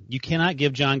 listen. You cannot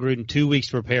give John Gruden 2 weeks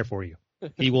to prepare for you.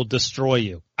 He will destroy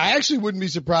you. I actually wouldn't be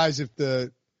surprised if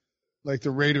the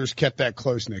Raiders kept that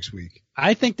close next week.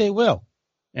 I think they will.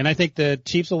 And I think the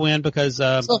Chiefs will win because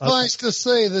suffice to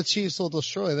say the Chiefs will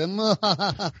destroy them. All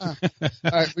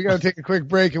right, we got to take a quick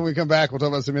break, and when we come back, we'll talk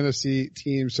about some NFC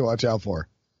teams to watch out for.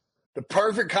 The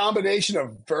perfect combination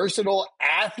of versatile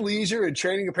athleisure and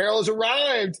training apparel has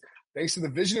arrived. Thanks to the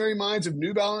visionary minds of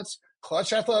New Balance,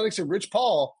 Clutch Athletics, and Rich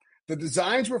Paul, the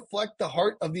designs reflect the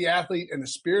heart of the athlete and the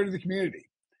spirit of the community.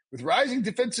 With rising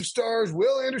defensive stars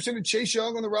Will Anderson and Chase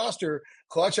Young on the roster,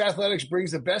 Clutch Athletics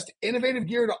brings the best innovative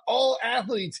gear to all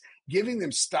athletes, giving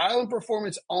them style and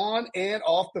performance on and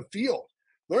off the field.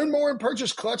 Learn more and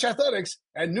purchase Clutch Athletics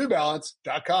at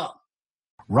NewBalance.com.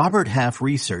 Robert Half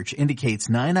research indicates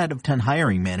 9 out of 10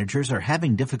 hiring managers are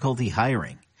having difficulty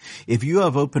hiring. If you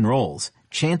have open roles,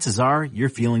 chances are you're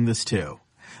feeling this too.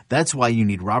 That's why you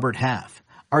need Robert Half.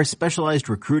 Our specialized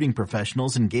recruiting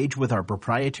professionals engage with our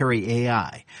proprietary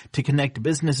AI to connect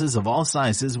businesses of all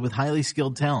sizes with highly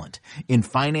skilled talent in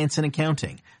finance and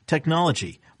accounting,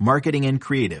 technology, marketing and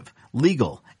creative,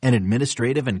 legal, and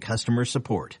administrative and customer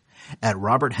support. At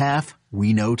Robert Half,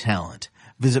 we know talent.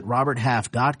 Visit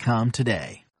roberthalf.com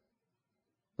today.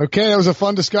 Okay, that was a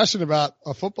fun discussion about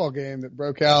a football game that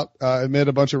broke out amid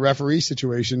a bunch of referee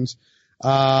situations.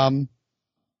 Let's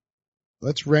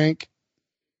rank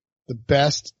the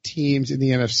best teams in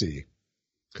the NFC.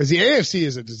 Because the AFC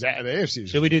is a disaster. The AFC is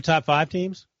Should we do top 5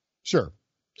 teams? Sure.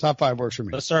 Top 5 works for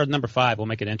me. Let's start with number 5. We'll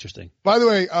make it interesting. By the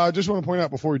way, just want to point out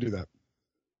before we do that.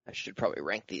 I should probably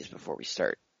rank these before we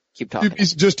start. Keep talking.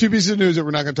 Just 2 pieces of news that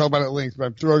we're not going to talk about at length, but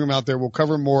I'm throwing them out there. We'll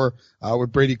cover more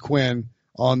with Brady Quinn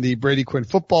on the Brady Quinn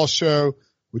Football Show,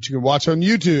 which you can watch on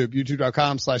YouTube,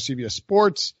 youtube.com/CBS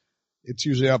Sports. It's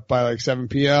usually up by like 7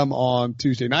 p.m. on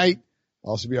Tuesday night.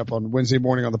 Also be up on Wednesday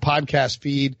morning on the podcast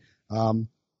feed.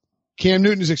 Cam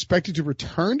Newton is expected to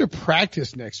return to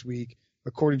practice next week,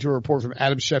 according to a report from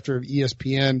Adam Schefter of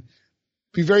ESPN.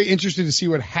 Be very interested to see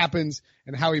what happens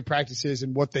and how he practices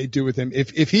and what they do with him.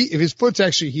 If his foot's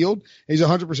actually healed and he's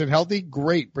 100% healthy,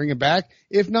 great, bring him back.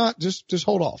 If not, just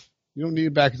hold off. You don't need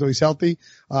him back until he's healthy.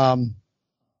 And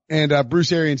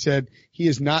Bruce Arians said he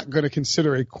is not going to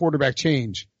consider a quarterback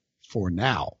change for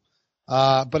now.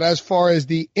 But as far as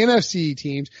the NFC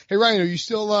teams, hey Ryan, are you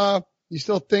still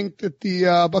think that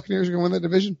the Buccaneers are going to win that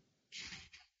division?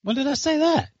 When did I say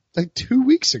that? Like 2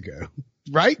 weeks ago,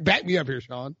 right? Back me up here,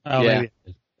 Sean. Oh, yeah. maybe.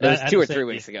 It was 2 or 3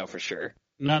 weeks ago for sure.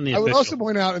 Not in the I would official. also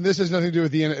point out, and this has nothing to do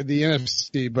with the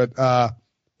NFC, but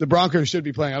the Broncos should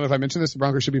be playing. I don't know if I mentioned this. The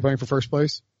Broncos should be playing for first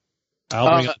place. I'll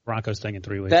bring up the Broncos thing in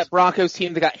 3 weeks. That Broncos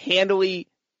team that got handily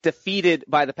defeated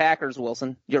by the Packers,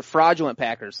 Wilson. Your fraudulent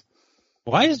Packers.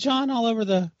 Why is John all over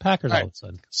the Packers all of a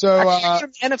sudden? So,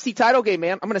 NFC title game,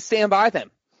 man. I'm going to stand by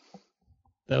them.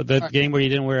 The game where you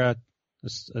didn't wear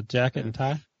a jacket and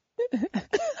tie?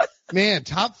 man,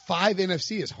 top 5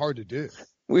 NFC is hard to do.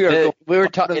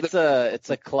 It's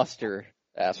a cluster.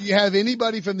 Do you have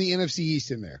anybody from the NFC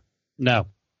East in there? No.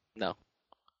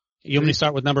 You want me to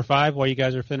start with number 5 while you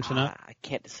guys are finishing up? I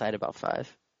can't decide about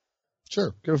 5.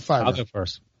 Sure, go 5. I'll go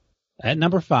first. At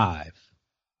number 5.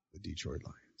 The Detroit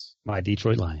Lions. My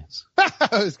Detroit Lions.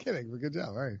 I was kidding, but good job.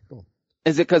 All right, cool.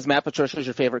 Is it because Matt Patricia is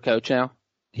your favorite coach now?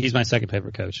 He's my second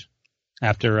favorite coach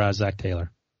after Zach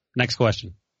Taylor. Next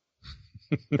question.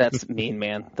 That's mean,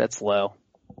 man. That's low.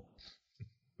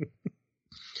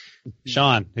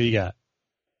 Sean, who you got?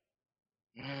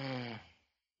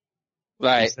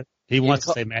 Right. He wants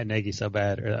to say Matt Nagy so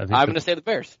bad. I'm going to say the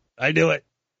Bears. I knew it.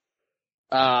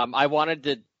 I wanted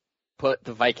to put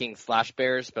the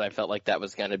Vikings/Bears, but I felt like that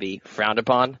was going to be frowned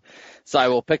upon. So I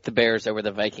will pick the Bears over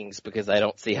the Vikings because I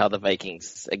don't see how the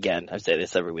Vikings, again, I say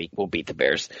this every week, will beat the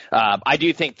Bears. I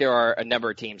do think there are a number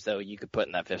of teams, though, you could put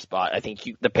in that 5th spot. I think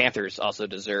the Panthers also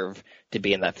deserve to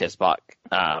be in that 5th spot.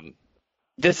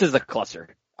 This is a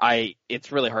cluster.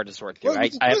 It's really hard to sort through.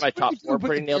 I have my top 4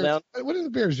 pretty nailed down. What are the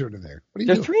Bears doing in there?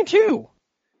 They're 3-2. What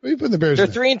are you putting the Bears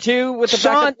They're in? 3-2 with the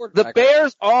Sean, backup the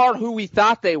Bears are who we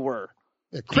thought they were.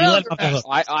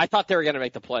 I thought they were going to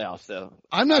make the playoffs, though.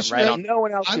 I'm not sure. Right No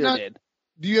one else here did.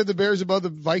 Do you have the Bears above the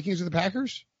Vikings or the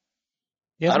Packers?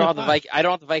 Yeah, I don't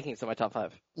have the Vikings in my top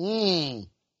 5. Me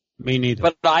neither.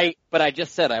 But I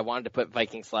just said I wanted to put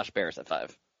Vikings/Bears at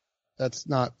 5. That's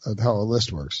not how a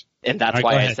list works. And that's All right,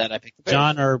 why go I ahead. said I picked the Bears.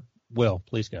 John or Will,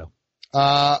 please go.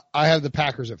 I have the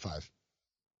Packers at 5.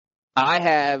 I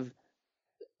have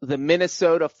the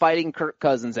Minnesota Fighting Kirk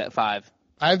Cousins at 5.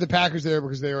 I have the Packers there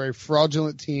because they are a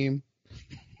fraudulent team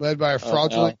led by a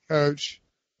fraudulent coach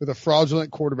with a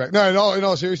fraudulent quarterback. No, in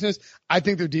all seriousness, I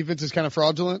think their defense is kind of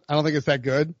fraudulent. I don't think it's that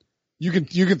good. You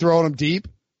can throw on them deep,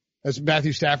 as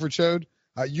Matthew Stafford showed.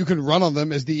 You can run on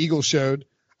them, as the Eagles showed.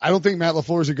 I don't think Matt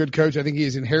LaFleur is a good coach. I think he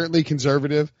is inherently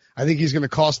conservative. I think he's going to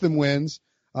cost them wins.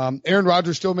 Aaron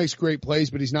Rodgers still makes great plays,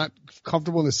 but he's not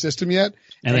comfortable in the system yet.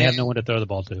 And they have no one to throw the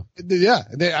ball to. Yeah.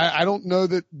 I don't know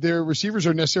that their receivers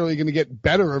are necessarily going to get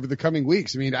better over the coming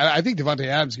weeks. I mean, I think Devontae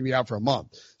Adams can be out for a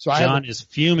month. So John is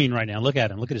fuming right now. Look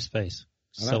at him. Look at his face.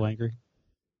 So angry.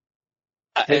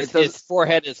 His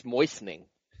forehead is moistening.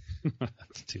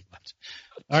 That's too much.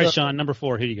 All right, Sean, number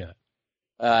 4. Who do you got?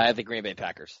 I have the Green Bay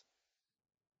Packers.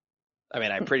 I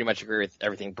mean, I pretty much agree with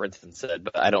everything Brinson said,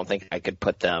 but I don't think I could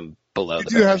put them below the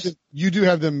Bears. You do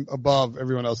have them above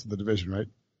everyone else in the division, right?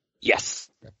 Yes.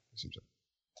 Okay.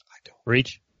 I don't.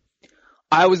 Breach?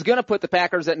 I was going to put the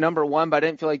Packers at number 1, but I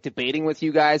didn't feel like debating with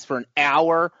you guys for an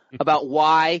hour about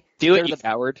why they're the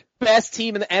coward. Best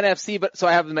team in the NFC, so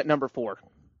I have them at number 4.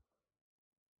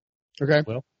 Okay.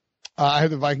 Will? I have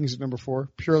the Vikings at number 4,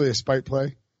 purely a spite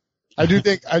play. I do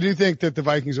think that the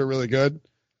Vikings are really good.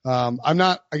 I'm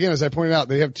not, again, as I pointed out,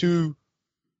 they have 2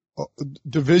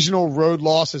 divisional road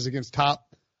losses against top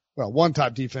one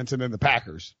top defense and then the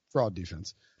Packers, fraud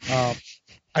defense.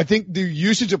 I think the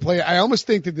usage of play, I almost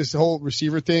think that this whole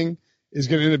receiver thing is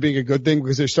going to end up being a good thing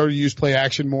because they started to use play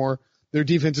action more. Their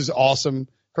defense is awesome.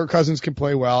 Kirk Cousins can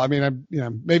play well. I mean,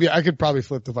 maybe I could probably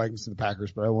flip the Vikings to the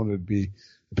Packers, but I wanted to be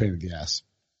a pain in the ass.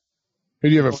 Who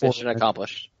do you have at 4? Mission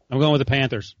accomplished. I'm going with the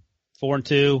Panthers.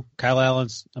 4-2. Kyle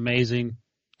Allen's amazing.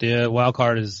 The wild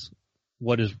card is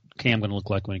what is Cam going to look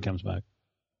like when he comes back?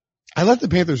 I left the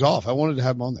Panthers off. I wanted to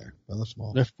have them on there. I left them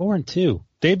off. They're 4-2.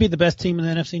 They'd be the best team in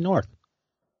the NFC North.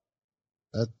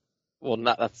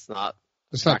 That's not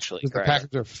actually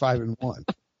correct. The Packers are 5-1.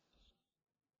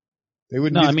 They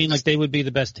would. No, I mean like they would be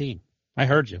the best team. I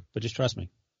heard you, but just trust me.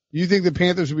 You think the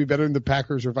Panthers would be better than the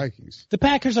Packers or Vikings? The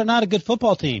Packers are not a good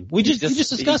football team. We just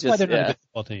discussed why they're not a good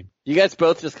football team. You guys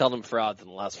both just called them frauds in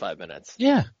the last 5 minutes.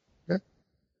 Yeah.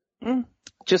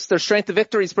 Just their strength of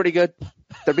victory is pretty good.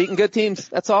 They're beating good teams.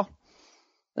 That's all.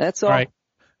 All right.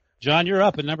 John, you're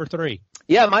up at number 3.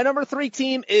 Yeah, my number 3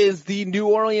 team is the New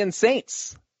Orleans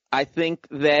Saints. I think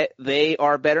that they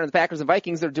are better than the Packers and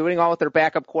Vikings. They're doing all with their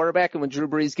backup quarterback, and when Drew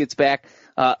Brees gets back,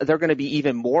 they're going to be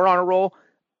even more on a roll.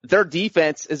 Their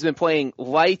defense has been playing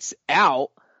lights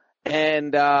out,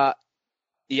 and I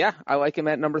like him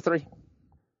at number 3.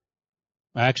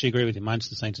 I actually agree with you. Mine's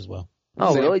the Saints as well.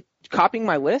 Oh, really? Copying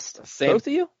my list? Same. Both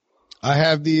of you? I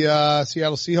have the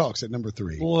Seattle Seahawks at number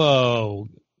 3. Whoa,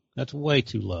 that's way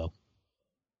too low.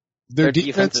 Their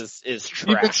defense is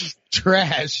trash.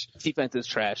 Defense is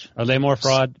trash. Are they more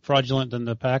fraudulent than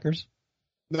the Packers?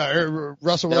 No,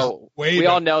 Russell Wilson. We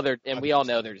all know their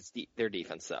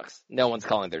defense sucks. No one's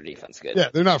calling their defense good. Yeah,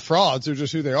 they're not frauds. They're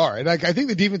just who they are. And I think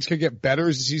the defense could get better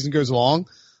as the season goes along.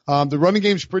 The running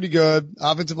game's pretty good.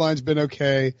 Offensive line's been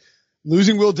okay.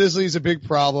 Losing Will Disley is a big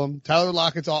problem. Tyler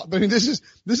Lockett's all, I mean, this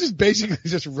is basically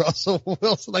just Russell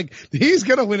Wilson. Like, he's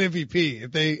gonna win MVP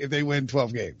if they win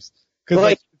 12 games.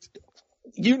 Cause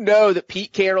you know that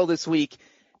Pete Carroll this week,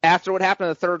 after what happened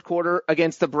in the third quarter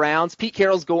against the Browns, Pete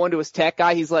Carroll's going to his tech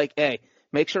guy. He's like, hey,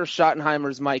 make sure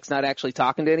Schottenheimer's mic's not actually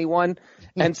talking to anyone.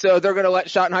 And so they're going to let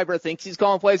Schottenheimer think he's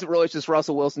calling plays, but really it's just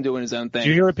Russell Wilson doing his own thing. Did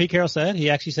you hear what Pete Carroll said? He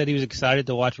actually said he was excited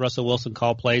to watch Russell Wilson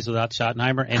call plays without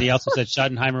Schottenheimer, and he also said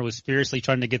Schottenheimer was furiously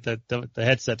trying to get the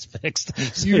headsets fixed.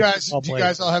 So do you guys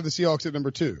all have the Seahawks at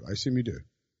number 2? I assume you do.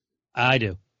 I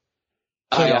do.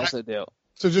 I also do.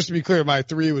 So just to be clear, my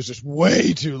 3 was just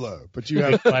way too low, but you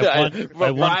have Brian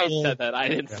said that. I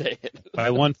didn't say it.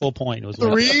 By 1 full point. It was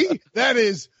 3? That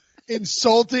is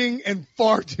insulting and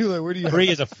far too low. Where do you 3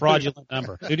 is a fraudulent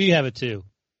number. Who do you have at 2?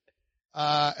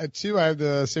 At 2, I have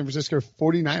the San Francisco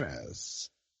 49ers.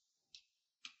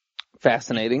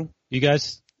 Fascinating. You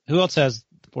guys, who else has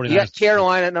the 49ers? You got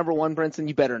Carolina at number 1, Brinson.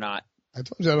 You better not. I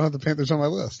told you I don't have the Panthers on my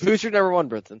list. Who's your number 1,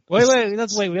 Brinson? Wait.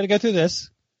 Let's wait. We got to go through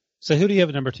this. So who do you have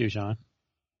at number 2, Sean?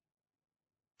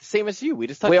 Same as you. We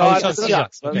just talked about the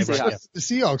Seahawks. Okay, The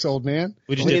Seahawks, old man.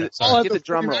 We just did it. I'll have Get the the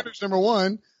drum roll. 49ers number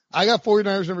 1. I got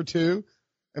 49ers number 2,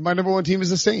 and my number 1 team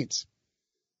is the Saints.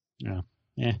 Yeah.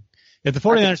 If the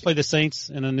 49ers played the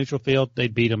Saints in a neutral field,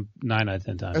 they'd beat them 9 out of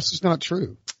 10 times. That's just not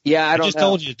true. Yeah, I just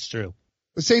told you it's true.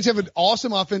 The Saints have an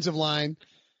awesome offensive line.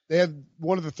 They have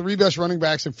one of the 3 best running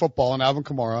backs in football in Alvin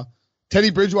Kamara. Teddy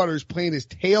Bridgewater is playing his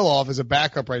tail off as a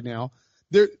backup right now.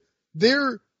 They're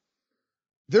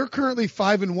currently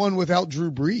 5-1 without Drew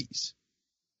Brees.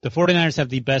 The 49ers have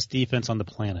the best defense on the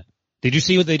planet. Did you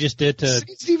see what they just did to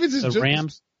the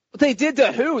Rams? They did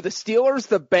to who? The Steelers,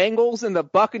 the Bengals, and the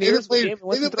Buccaneers. They played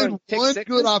one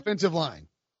good offensive line.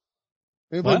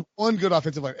 They played one good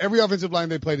offensive line. Every offensive line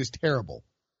they played is terrible.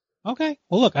 Okay.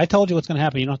 Well, look, I told you what's going to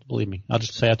happen. You don't have to believe me. I'll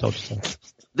just say I told you so.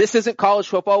 This isn't college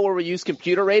football where we use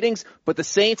computer ratings, but the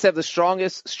Saints have the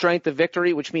strongest strength of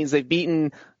victory, which means they've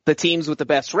beaten the teams with the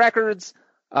best records.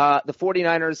 The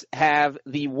 49ers have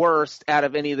the worst out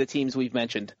of any of the teams we've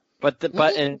mentioned. But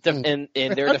in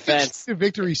their defense, the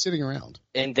victory sitting around.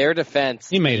 In their defense,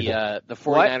 he made the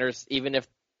 49ers, even if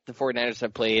the 49ers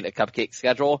have played a cupcake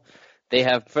schedule, they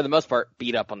have, for the most part,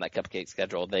 beat up on that cupcake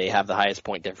schedule. They have the highest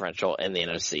point differential in the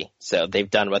NFC. So they've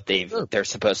done what they're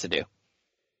supposed to do.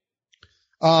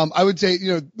 I would say,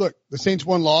 look, the Saints'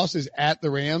 one loss is at the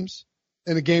Rams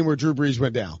in a game where Drew Brees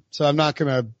went down. So I'm not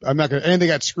gonna, and they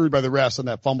got screwed by the refs on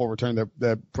that fumble return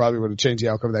that probably would have changed the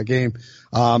outcome of that game.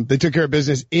 They took care of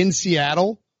business in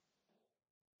Seattle.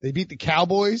 They beat the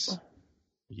Cowboys.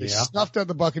 They snuffed out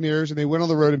the Buccaneers, and they went on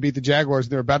the road and beat the Jaguars,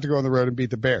 and they're about to go on the road and beat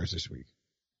the Bears this week.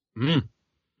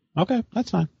 Okay,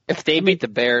 that's fine. If they beat the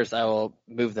Bears, I will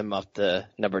move them up to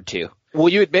number 2. Will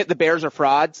you admit the Bears are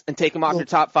frauds and take them off your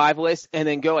top 5 list and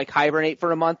then go hibernate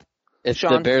for a month? If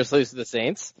Sean? The Bears lose to the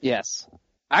Saints? Yes.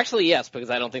 Actually, yes, because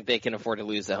I don't think they can afford to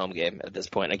lose the home game at this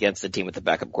point against the team with the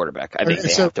backup quarterback. I think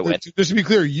they have to win. Just to be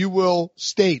clear, you will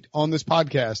state on this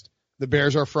podcast the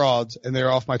Bears are frauds and they're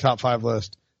off my top 5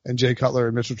 list, and Jay Cutler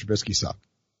and Mitchell Trubisky suck.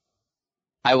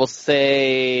 I will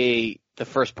say the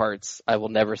first parts. I will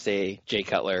never say Jay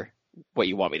Cutler what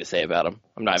you want me to say about him.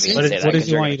 I'm not even going to say that. What does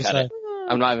he want you to say?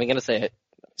 I'm not even going to say it.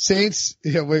 Saints.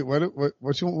 Yeah. Wait. What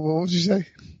would you say?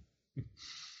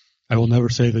 I will never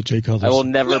say that Jay Cutler. I will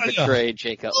never betray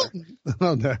Jay Cutler.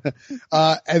 Oh, no.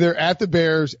 And they're at the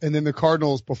Bears and then the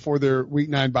Cardinals before their Week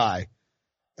 9 bye.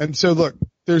 And so, look,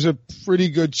 there's a pretty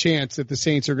good chance that the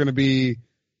Saints are going to be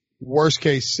worst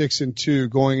case 6-2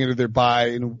 going into their bye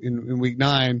in Week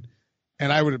 9.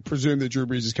 And I would presume that Drew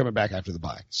Brees is coming back after the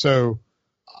bye. So,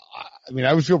 I mean,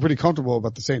 I would feel pretty comfortable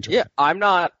about the Saints. Yeah, I'm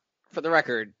not. For the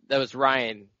record, that was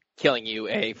Ryan killing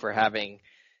you, for having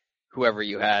whoever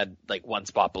you had like one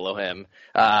spot below him.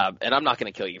 And I'm not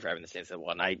going to kill you for having the Saints at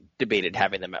 1. I debated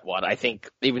having them at 1. I think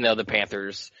even though the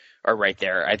Panthers are right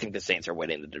there, I think the Saints are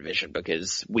winning the division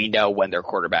because we know their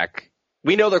quarterback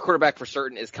for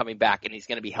certain is coming back and he's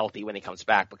going to be healthy when he comes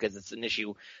back because it's an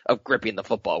issue of gripping the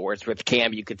football. Whereas with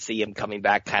Cam, you could see him coming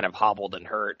back kind of hobbled and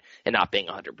hurt and not being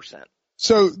 100%.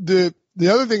 So the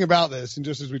other thing about this, and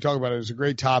just as we talk about it, is a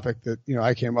great topic that,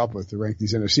 I came up with to rank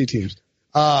these NFC teams.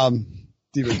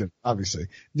 Obviously.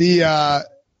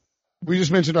 We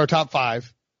just mentioned our top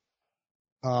 5.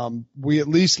 We at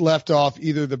least left off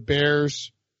either the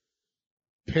Bears,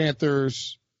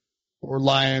 Panthers, or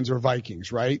Lions or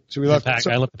Vikings, right? So we left.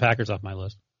 I left the Packers off my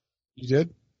list. You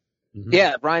did? Mm-hmm.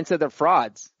 Yeah, Brian said they're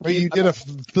frauds. Well, you did a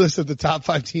list of the top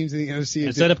 5 teams in the NFC.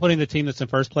 Instead of putting the team that's in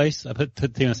first place, I put the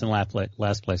team that's in last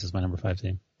place as my number 5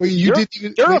 team. Well, you're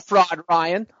a fraud,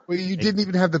 Ryan. Well, you didn't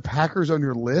even have the Packers on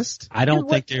your list? I don't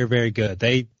think they're very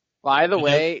good. By the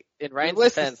way, in Ryan's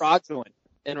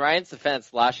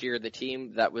defense, last year, the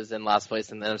team that was in last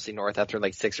place in the NFC North after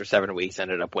like 6 or 7 weeks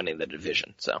ended up winning the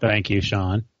division. So thank you,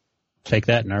 Sean. Take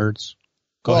that, nerds.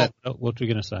 Go ahead. What were you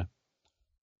going to say?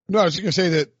 No, I was just going to say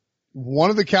that one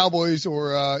of the Cowboys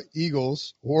or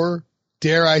Eagles, or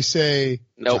dare I say...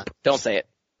 Nope, don't say it.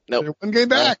 Nope. They're 1 game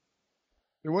back.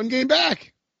 They're 1 game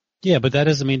back. Yeah, but that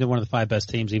doesn't mean they're one of the 5 best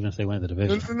teams even if they win the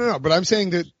division. No. But I'm saying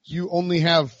that you only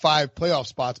have 5 playoff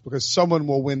spots because someone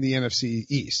will win the NFC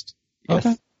East.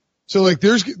 Okay. So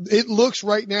it looks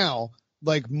right now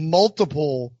like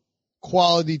multiple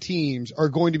quality teams are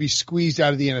going to be squeezed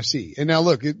out of the NFC. And now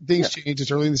look, things change.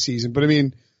 It's early in the season, but I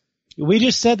mean, we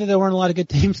just said that there weren't a lot of good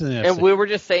teams in the NFC. And we were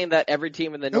just saying that every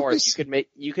team in the North,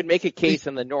 you could make a case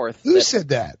in the North. Who said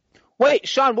that? Wait,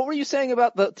 Sean, what were you saying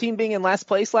about the team being in last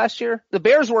place last year? The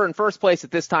Bears were in first place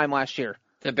at this time last year.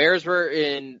 The Bears were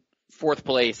in 4th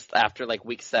place after like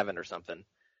week 7 or something.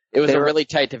 It was a really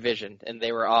tight division, and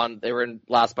they were in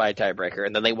last by a tiebreaker,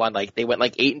 and then they went like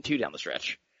 8-2 down the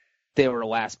stretch. They were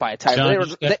last by a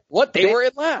tiebreaker. They were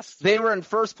in last. They were in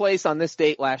first place on this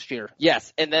date last year.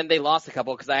 Yes, and then they lost a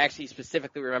couple because I actually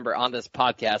specifically remember on this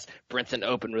podcast, Brinson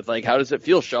opened with like, "How does it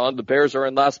feel, Sean? The Bears are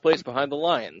in last place behind the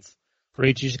Lions."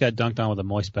 Breech, you just got dunked on with a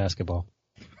moist basketball.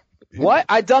 What?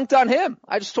 I dunked on him.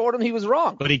 I just told him he was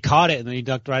wrong. But he caught it, and then he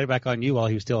dunked right back on you while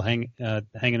he was still hanging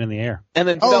in the air. And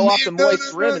then fell off the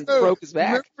moist rim and broke his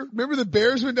back. Remember the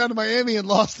Bears went down to Miami and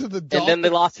lost to the Dolphins? And then they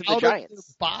lost to the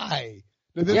Giants. Bye.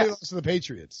 And then they lost to the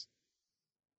Patriots.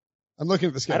 I'm looking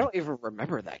at the schedule. I don't even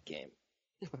remember that game.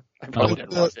 I probably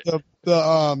didn't watch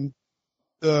it.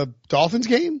 The Dolphins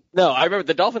game? No, I remember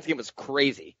the Dolphins game was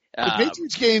crazy. The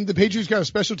Patriots game, the Patriots got a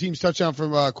special teams touchdown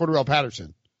from Cordarrelle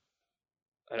Patterson.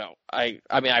 I know.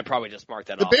 I mean, I probably just marked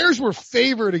that off. The Bears were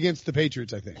favored against the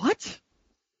Patriots, I think. What?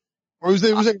 Or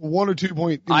it was like 1 or 2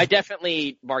 point. I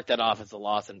definitely marked that off as a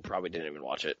loss and probably didn't even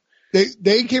watch it.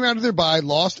 They came out of their bye,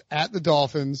 lost at the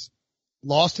Dolphins,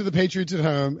 lost to the Patriots at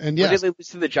home, and yes. When did they lose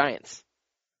to the Giants?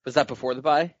 Was that before the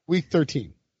bye? Week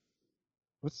 13.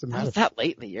 What's the matter? Was that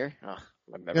late in the year? Oh,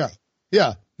 my memory.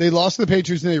 Yeah. They lost to the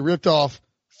Patriots and they ripped off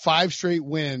 5 straight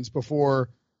wins before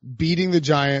beating the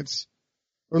Giants.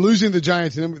 Or losing the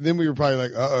Giants, and then we were probably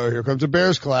like, here comes a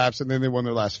Bears collapse, and then they won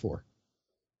their last 4.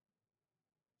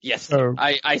 Yes. So,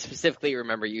 I specifically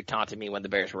remember you taunting me when the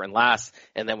Bears were in last,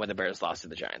 and then when the Bears lost to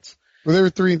the Giants. Well, they were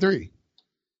 3-3.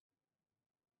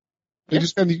 They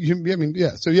just,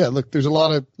 So look, there's a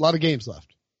lot of games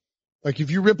left. Like,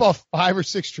 if you rip off 5 or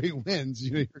 6 straight wins,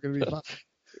 you're going to be fine.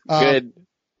 Good.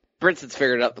 Brinson's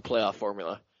figured out the playoff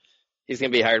formula. He's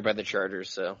going to be hired by the Chargers,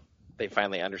 so they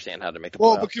finally understand how to make the playoffs.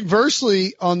 Well, but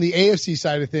conversely, on the AFC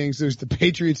side of things, there's the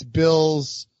Patriots,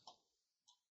 Bills,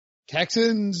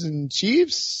 Texans, and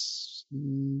Chiefs,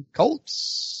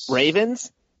 Colts.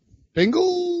 Ravens?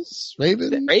 Bengals?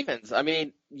 Ravens? The Ravens. I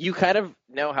mean, you kind of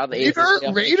know how the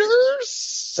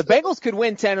Raiders? The Bengals could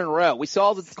win 10 in a row. We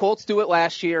saw the Colts do it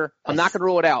last year. I'm not going to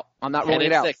rule it out. I'm not ruling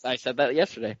it out. 6. I said that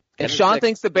yesterday. If Sean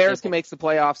thinks the Bears can make the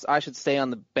playoffs, I should stay on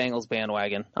the Bengals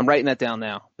bandwagon. I'm writing that down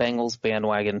now. Bengals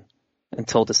bandwagon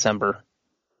until December.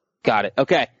 Got it.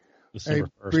 Okay. Hey,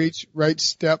 Breech, write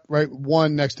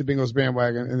 1 next to Bengals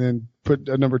bandwagon, and then put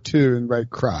a number 2 and write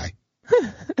cry.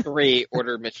 3,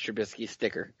 order Mitch Trubisky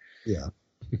sticker. Yeah.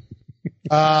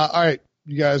 All right.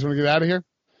 You guys want to get out of here?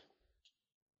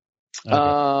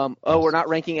 Okay. We're not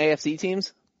ranking AFC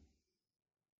teams?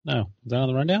 No. Is that on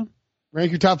the rundown?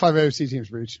 Rank your top 5 AFC teams,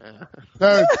 Breech.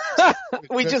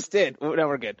 We just did. No,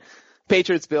 we're good.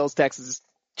 Patriots, Bills, Texas,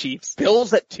 Chiefs.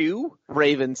 Bills at 2?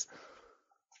 Ravens.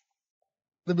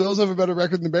 The Bills have a better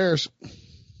record than the Bears.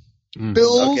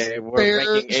 Bills, okay, we're Bears,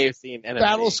 ranking AFC and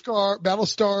NFC.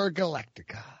 Battlestar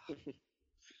Galactica.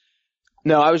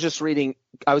 No, I was just reading.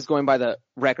 I was going by the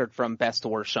record from best to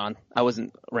worst, Sean. I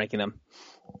wasn't ranking them.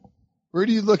 Where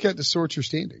do you look at to sort your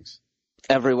standings?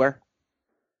 Everywhere.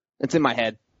 It's in my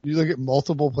head. You look at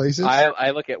multiple places? I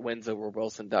look at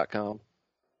winsoverwilson.com.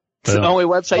 It's the only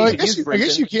website Well, you can use.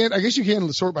 I guess you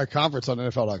can sort by conference on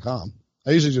NFL.com.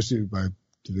 I usually just do by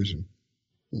division.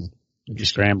 You're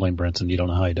scrambling, Brinson. You don't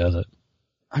know how he does it.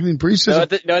 I mean, Breech says.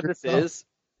 No, what this is?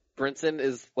 Brinson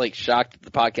is like shocked that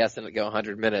the podcast didn't go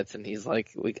 100 minutes, and he's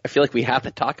like, I feel like we have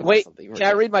to talk about something. Can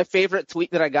I read my favorite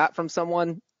tweet that I got from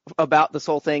someone about this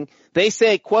whole thing? They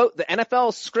say, quote, "The NFL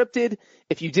is scripted.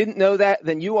 If you didn't know that,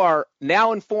 then you are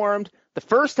now informed. The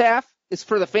first half is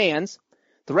for the fans.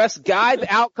 The rest guide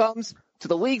the outcomes to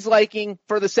the league's liking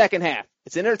for the second half.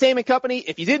 It's an entertainment company.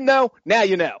 If you didn't know, now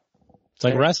you know." It's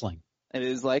like wrestling. It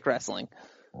is like wrestling.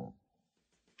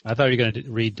 I thought you were going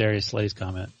to read Darius Slay's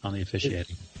comment on the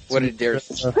officiating. What did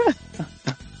Darius?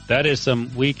 That is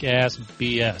some weak-ass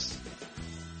BS.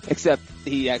 Except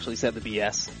he actually said the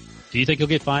BS. Do you think he'll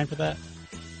get fined for that?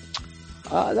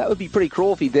 That would be pretty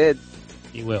cruel if he did.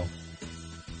 He will.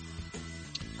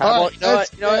 How about, Right, you know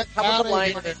let's what? How get about outta the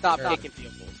Lions here. and stop kicking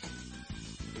field goals?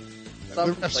 Stop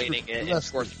The refs complaining screw- and the refs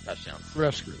score some touchdowns.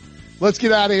 Ref screw. Let's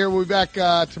get out of here. We'll be back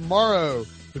tomorrow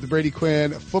with the Brady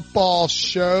Quinn Football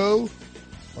Show.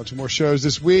 A bunch of more shows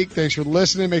this week. Thanks for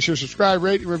listening. Make sure to subscribe,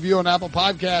 rate, and review on Apple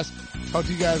Podcasts. Talk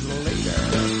to you guys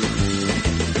later.